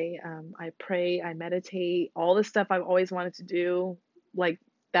things. I pray, I meditate, all the stuff I've always wanted to do, like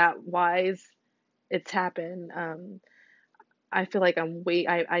that wise, it's happened. I feel like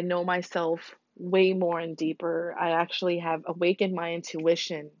I know myself way more and deeper. I actually have awakened my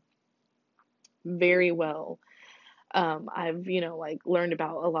intuition very well. I've, like learned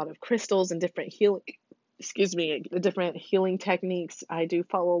about a lot of crystals and different healing, excuse me, the different healing techniques. I do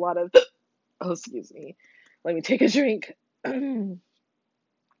follow a lot of, oh, excuse me. Let me take a drink. I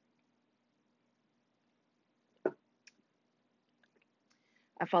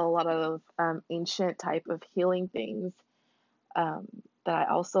follow a lot of ancient type of healing things, um, that I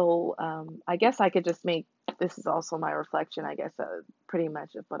also, I guess I could just make, this is also my reflection, I guess, pretty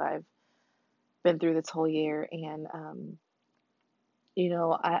much of what I've been through this whole year. And,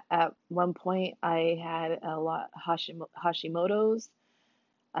 at one point I had a lot Hashimoto's,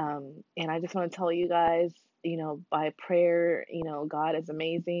 and I just want to tell you guys, by prayer, God is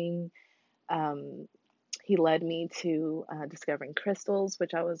amazing. Um, he led me to discovering crystals,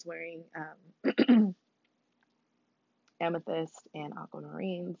 which I was wearing, amethyst and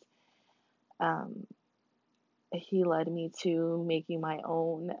aquamarines. Um, he led me to making my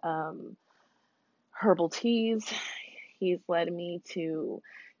own herbal teas. He's led me to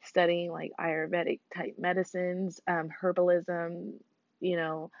studying like Ayurvedic type medicines, herbalism, you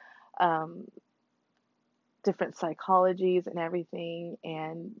know, um, different psychologies and everything,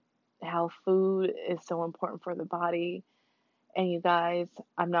 and how food is so important for the body. And you guys,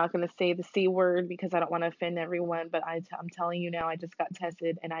 I'm not going to say the C word because I don't want to offend everyone, but I'm telling you now, I just got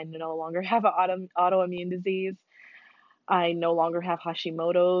tested and I no longer have an autoimmune disease. I no longer have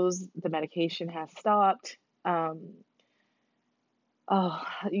Hashimoto's. The medication has stopped. Um, oh,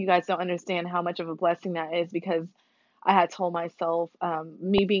 you guys don't understand how much of a blessing that is, because I had told myself,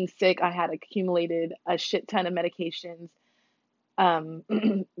 me being sick, I had accumulated a shit ton of medications, um,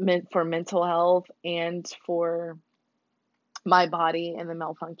 meant for mental health and for my body and the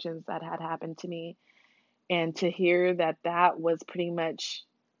malfunctions that had happened to me. And to hear that that was pretty much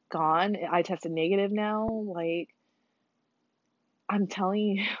gone, I tested negative now. Like, I'm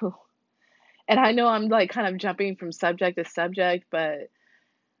telling you, and I know I'm like kind of jumping from subject to subject, but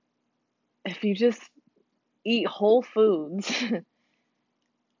if you just eat whole foods,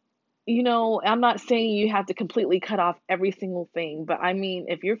 I'm not saying you have to completely cut off every single thing, but I mean,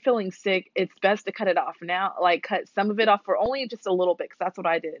 if you're feeling sick, it's best to cut it off now, like cut some of it off for only just a little bit, because that's what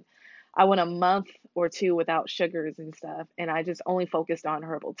I did. I went a month or two without sugars and stuff, and I just only focused on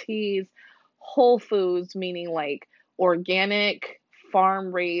herbal teas, whole foods, meaning like organic,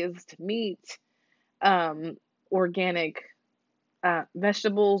 farm raised meat, um, organic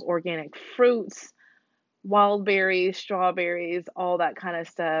vegetables, organic fruits, wild berries, strawberries, all that kind of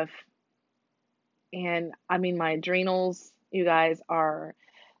stuff. And I mean, my adrenals, you guys,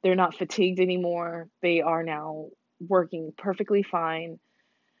 they're not fatigued anymore. They are now working perfectly fine.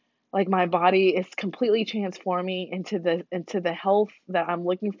 Like my body is completely transforming into the health that I'm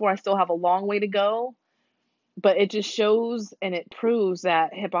looking for. I still have a long way to go, but it just shows and it proves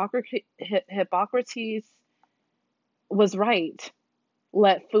that Hippocrates was right.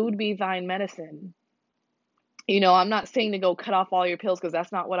 Let food be thine medicine. I'm not saying to go cut off all your pills, because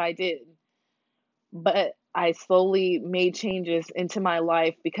that's not what I did. But I slowly made changes into my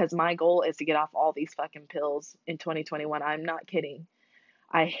life because my goal is to get off all these fucking pills in 2021. I'm not kidding.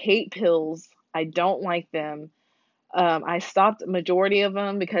 I hate pills. I don't like them. I stopped majority of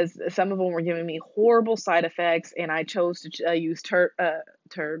them because some of them were giving me horrible side effects, and I chose to use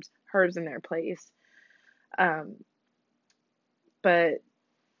herbs in their place. Um, but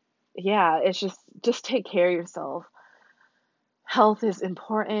yeah, it's just take care of yourself. Health is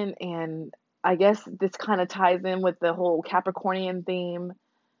important, and I guess this kind of ties in with the whole Capricornian theme,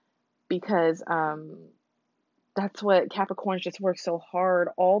 because that's what Capricorns just work so hard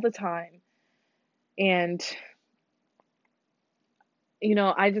all the time. And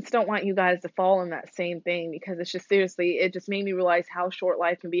I just don't want you guys to fall in that same thing, because it's just seriously, it just made me realize how short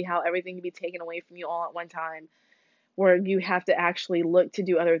life can be, how everything can be taken away from you all at one time, where you have to actually look to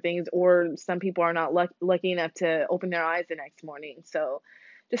do other things, or some people are not lucky enough to open their eyes the next morning. So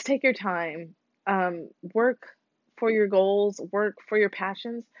just take your time, work for your goals, work for your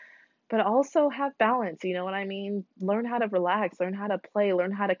passions, but also have balance. You know what I mean? Learn how to relax, learn how to play,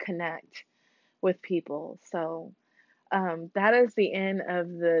 learn how to connect with people. So that is the end of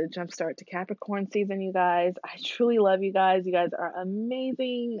the Jumpstart to Capricorn season, you guys. I truly love you guys. You guys are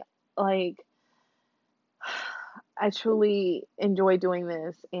amazing. Like, I truly enjoy doing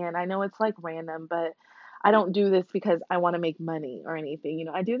this, and I know it's like random, but I don't do this because I want to make money or anything.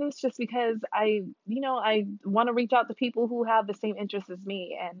 I do this just because I want to reach out to people who have the same interests as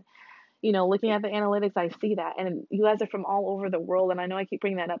me. And looking at the analytics, I see that. And you guys are from all over the world. And I know I keep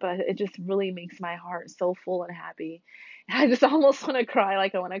bringing that up, but it just really makes my heart so full and happy. I just almost want to cry.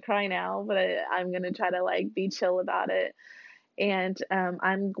 Like, I want to cry now, but I'm going to try to like be chill about it. And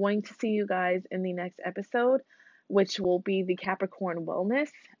I'm going to see you guys in the next episode, which will be the Capricorn Wellness.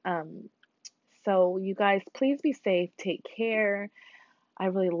 Um, so, you guys, please be safe. Take care. I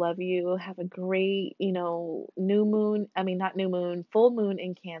really love you. Have a great, new moon. I mean, not new moon, full moon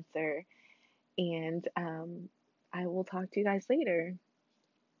in Cancer. And I will talk to you guys later.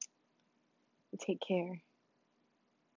 Take care.